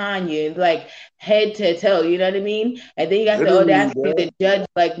forced upon you. It's like head to toe, you know what I mean? And then you got the literally, audacity bro. to judge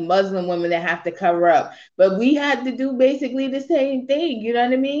like Muslim women that have to cover up. But we had to do basically the same thing, you know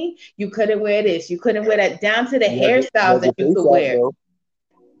what I mean? You couldn't wear this, you couldn't wear that, down to the You hairstyles had that your you face could out, wear. bro.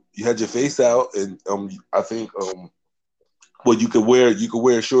 You had your face out, and I think well, you could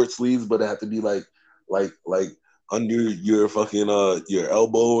wear short sleeves, but it had to be like under your fucking your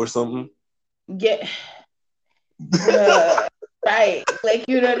elbow or something. Get right. Like,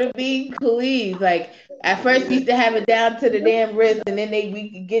 you know what I mean? Please. Like at first we used to have it down to the damn wrist and then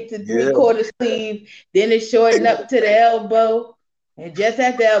we could get to Yeah, 3/4 sleeve, then it shortened up to the elbow and just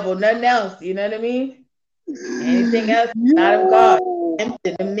at the elbow, nothing else. You know what I mean? Anything else, not of God. yeah.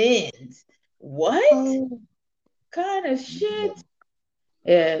 Empty the men's. What kind of shit?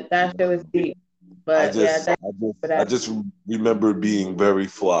 Yeah, that shit was deep. But yeah, thank you for I that. just remember being very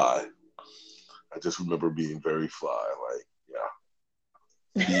fly. I just remember being very fly. Like,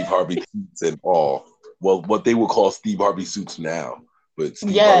 yeah, Steve Harvey suits and all. Well, what they would call Steve Harvey suits now, but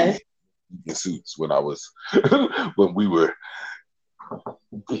Steve Harvey Yes. suits when I was when we were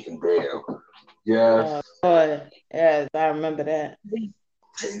getting down. Yes. Oh boy. Yes, I remember that.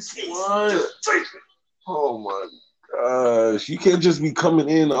 Taste one. Oh my gosh. You can't just be coming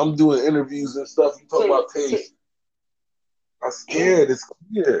in. I'm doing interviews and stuff. You talk about taste. I'm scared. It's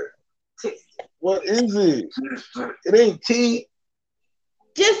clear. What is it? It ain't tea.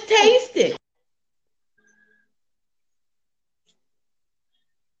 Just taste it.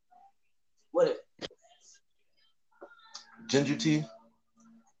 What is it? Ginger tea?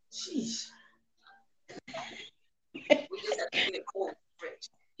 Jeez.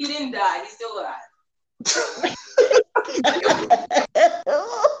 He didn't die. He's still alive.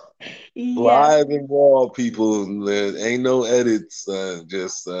 Yeah. Live and raw, people. There ain't no edits.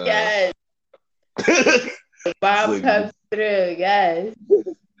 Just Yes. it's Bob like comes through. Yes.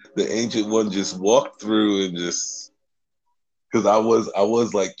 the ancient one just walked through and just because I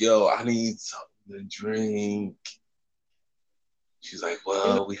was like, yo, I need something to drink. She's like,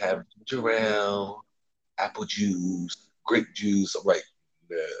 well, we have ginger ale, apple juice, grape juice. I'm like,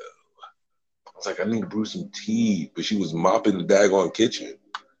 no. I was like, I need to brew some tea, but she was mopping the daggone kitchen.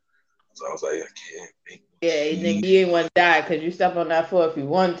 So I was like, I can't make no Yeah, nigga, tea. you ain't want to die because you step on that floor if you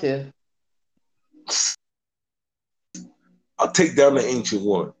want to. I'll take down the ancient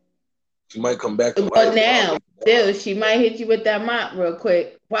one. She might come back to Well, life. now, still, she might hit you with that mop real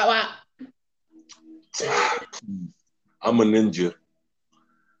quick. Wow, wow. I'm a ninja.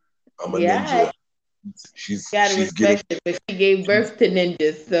 I'm a Yeah, ninja. gotta She's getting respect it, but she gave birth to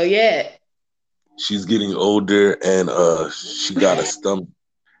ninjas, so yeah. she's getting older and she got a stomach.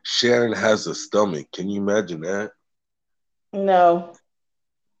 Sharon has a stomach. Can you imagine that? No,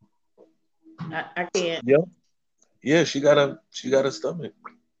 I can't. Yeah. Yeah, she got a stomach.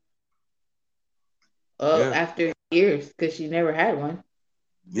 Well, Yeah. after years, because she never had one.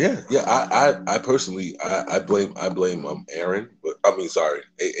 Yeah, yeah. I personally, I blame Aaron, but I mean, sorry,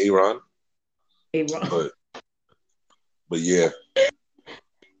 Aaron, They wrong. but yeah,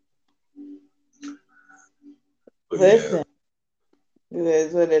 but yeah, Listen, it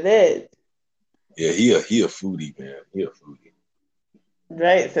is what it is. yeah. He a foodie, man. He a foodie.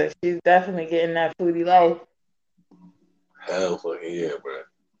 Right, so she's definitely getting that foodie life. Hell fucking yeah, bro.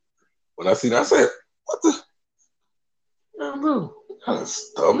 When I seen that, I said, what the? Yeah, bro, you got a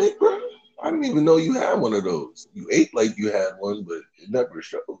stomach, bro? I didn't even know you had one of those. You ate like you had one, but it never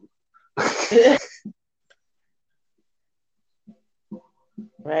showed.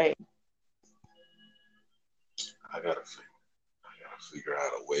 Right. I gotta figure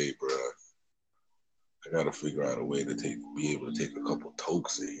out a way, bro. I gotta figure out a way to be able to take a couple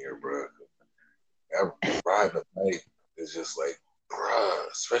tokes in here, bro. Riding a bike is just like,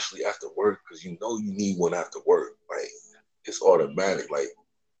 bruh, especially after work, because you know you need one after work. Like, it's automatic. Like,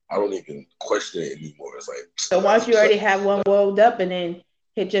 I don't even question it anymore. It's like, So I once you just like, already have one rolled up and then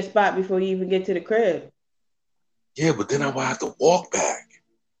hit your spot before you even get to the crib. yeah, but then I will have to walk back.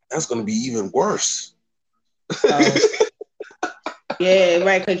 That's gonna be even worse. Oh, yeah,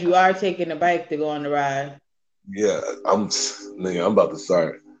 right, because you are taking the bike to go on the ride. Yeah, nigga, I'm about to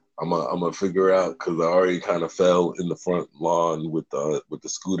start. I'm gonna figure out because I already kind of fell in the front lawn with the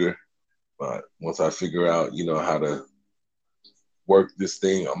scooter. But once I figure out, how to work this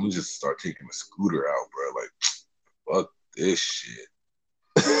thing, I'm gonna just start taking the scooter out, bro. Like, fuck this shit.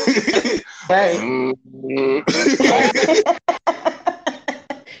 Right.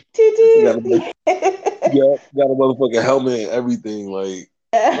 got a, yeah, got a motherfucking helmet and everything. Like,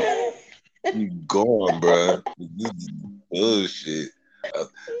 You gone, bro. This is bullshit.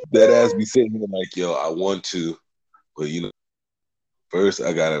 That ass be sitting here like, yo, I want to, but first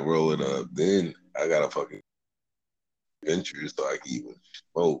I gotta roll it up, then I gotta fucking venture so I can even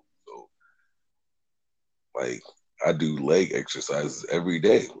smoke. So, like, I do leg exercises every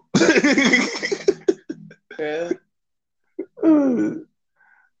day. Yeah.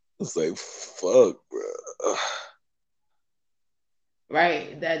 It's like, fuck, bro.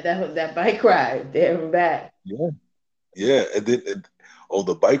 Right. That bike ride there and back. Yeah, yeah. And then,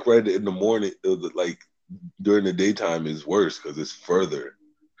 the bike ride in the morning, like during the daytime, is worse because it's further.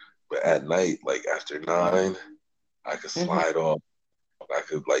 But at night, like after 9, I could Mhm. slide off. I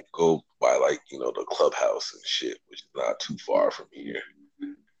could like go by like the clubhouse and shit, which is not too far from here.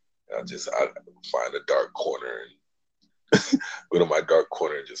 I find a dark corner and go to my dark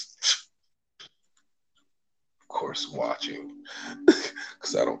corner and just, of course, watching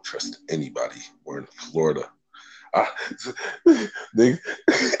because I don't trust anybody. We're in Florida. I, they,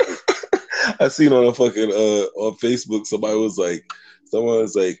 I seen on a fucking on Facebook someone was like,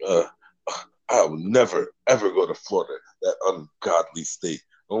 I will never ever go to Florida, that ungodly state.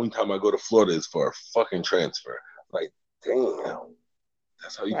 The only time I go to Florida is for a fucking transfer. Like, damn,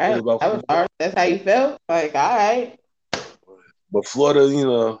 that's how you feel Right. about That was Florida. hard. That's how you felt? Like, all right. But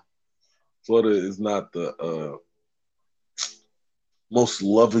Florida, Florida is not the most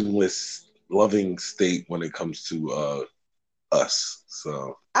loving state when it comes to us.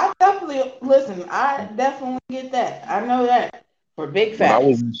 So I definitely listen, I definitely get that. I know that for big when I facts.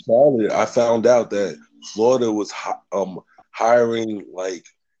 was in Charlotte, I found out that Florida was hiring, like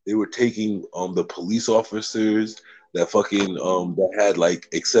they were taking the police officers that fucking that had like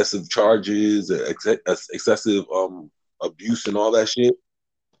excessive charges, excessive abuse and all that shit.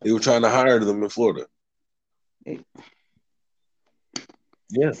 They were trying to hire them in Florida. It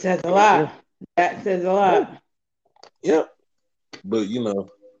Yeah, says a yeah, lot. That says a yeah, lot. yeah. But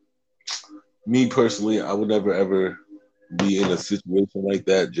me personally, I would never ever be in a situation like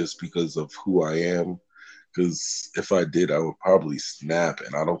that just because of who I am. Because if I did, I would probably snap,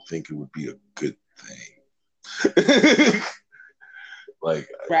 and I don't think it would be a good thing. like,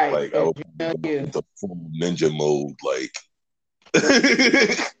 Right. like I 'Cause would you know go you. into full ninja mode. Like,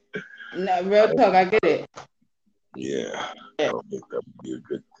 No, real talk, I get it. yeah, I Yeah. don't think that would be a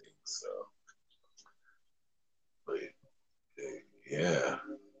good thing. So, but yeah,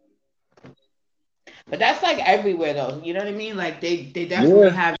 But that's like everywhere though. You know what I mean? Like they definitely yeah,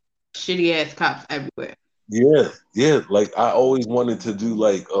 have shitty ass cops everywhere. yeah, yeah. Like I always wanted to do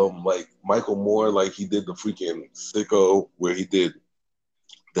like Michael Moore, like he did the freaking Sicko, where he did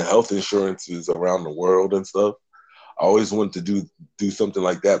the health insurances around the world and stuff. I always wanted to do something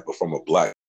like that, but from a black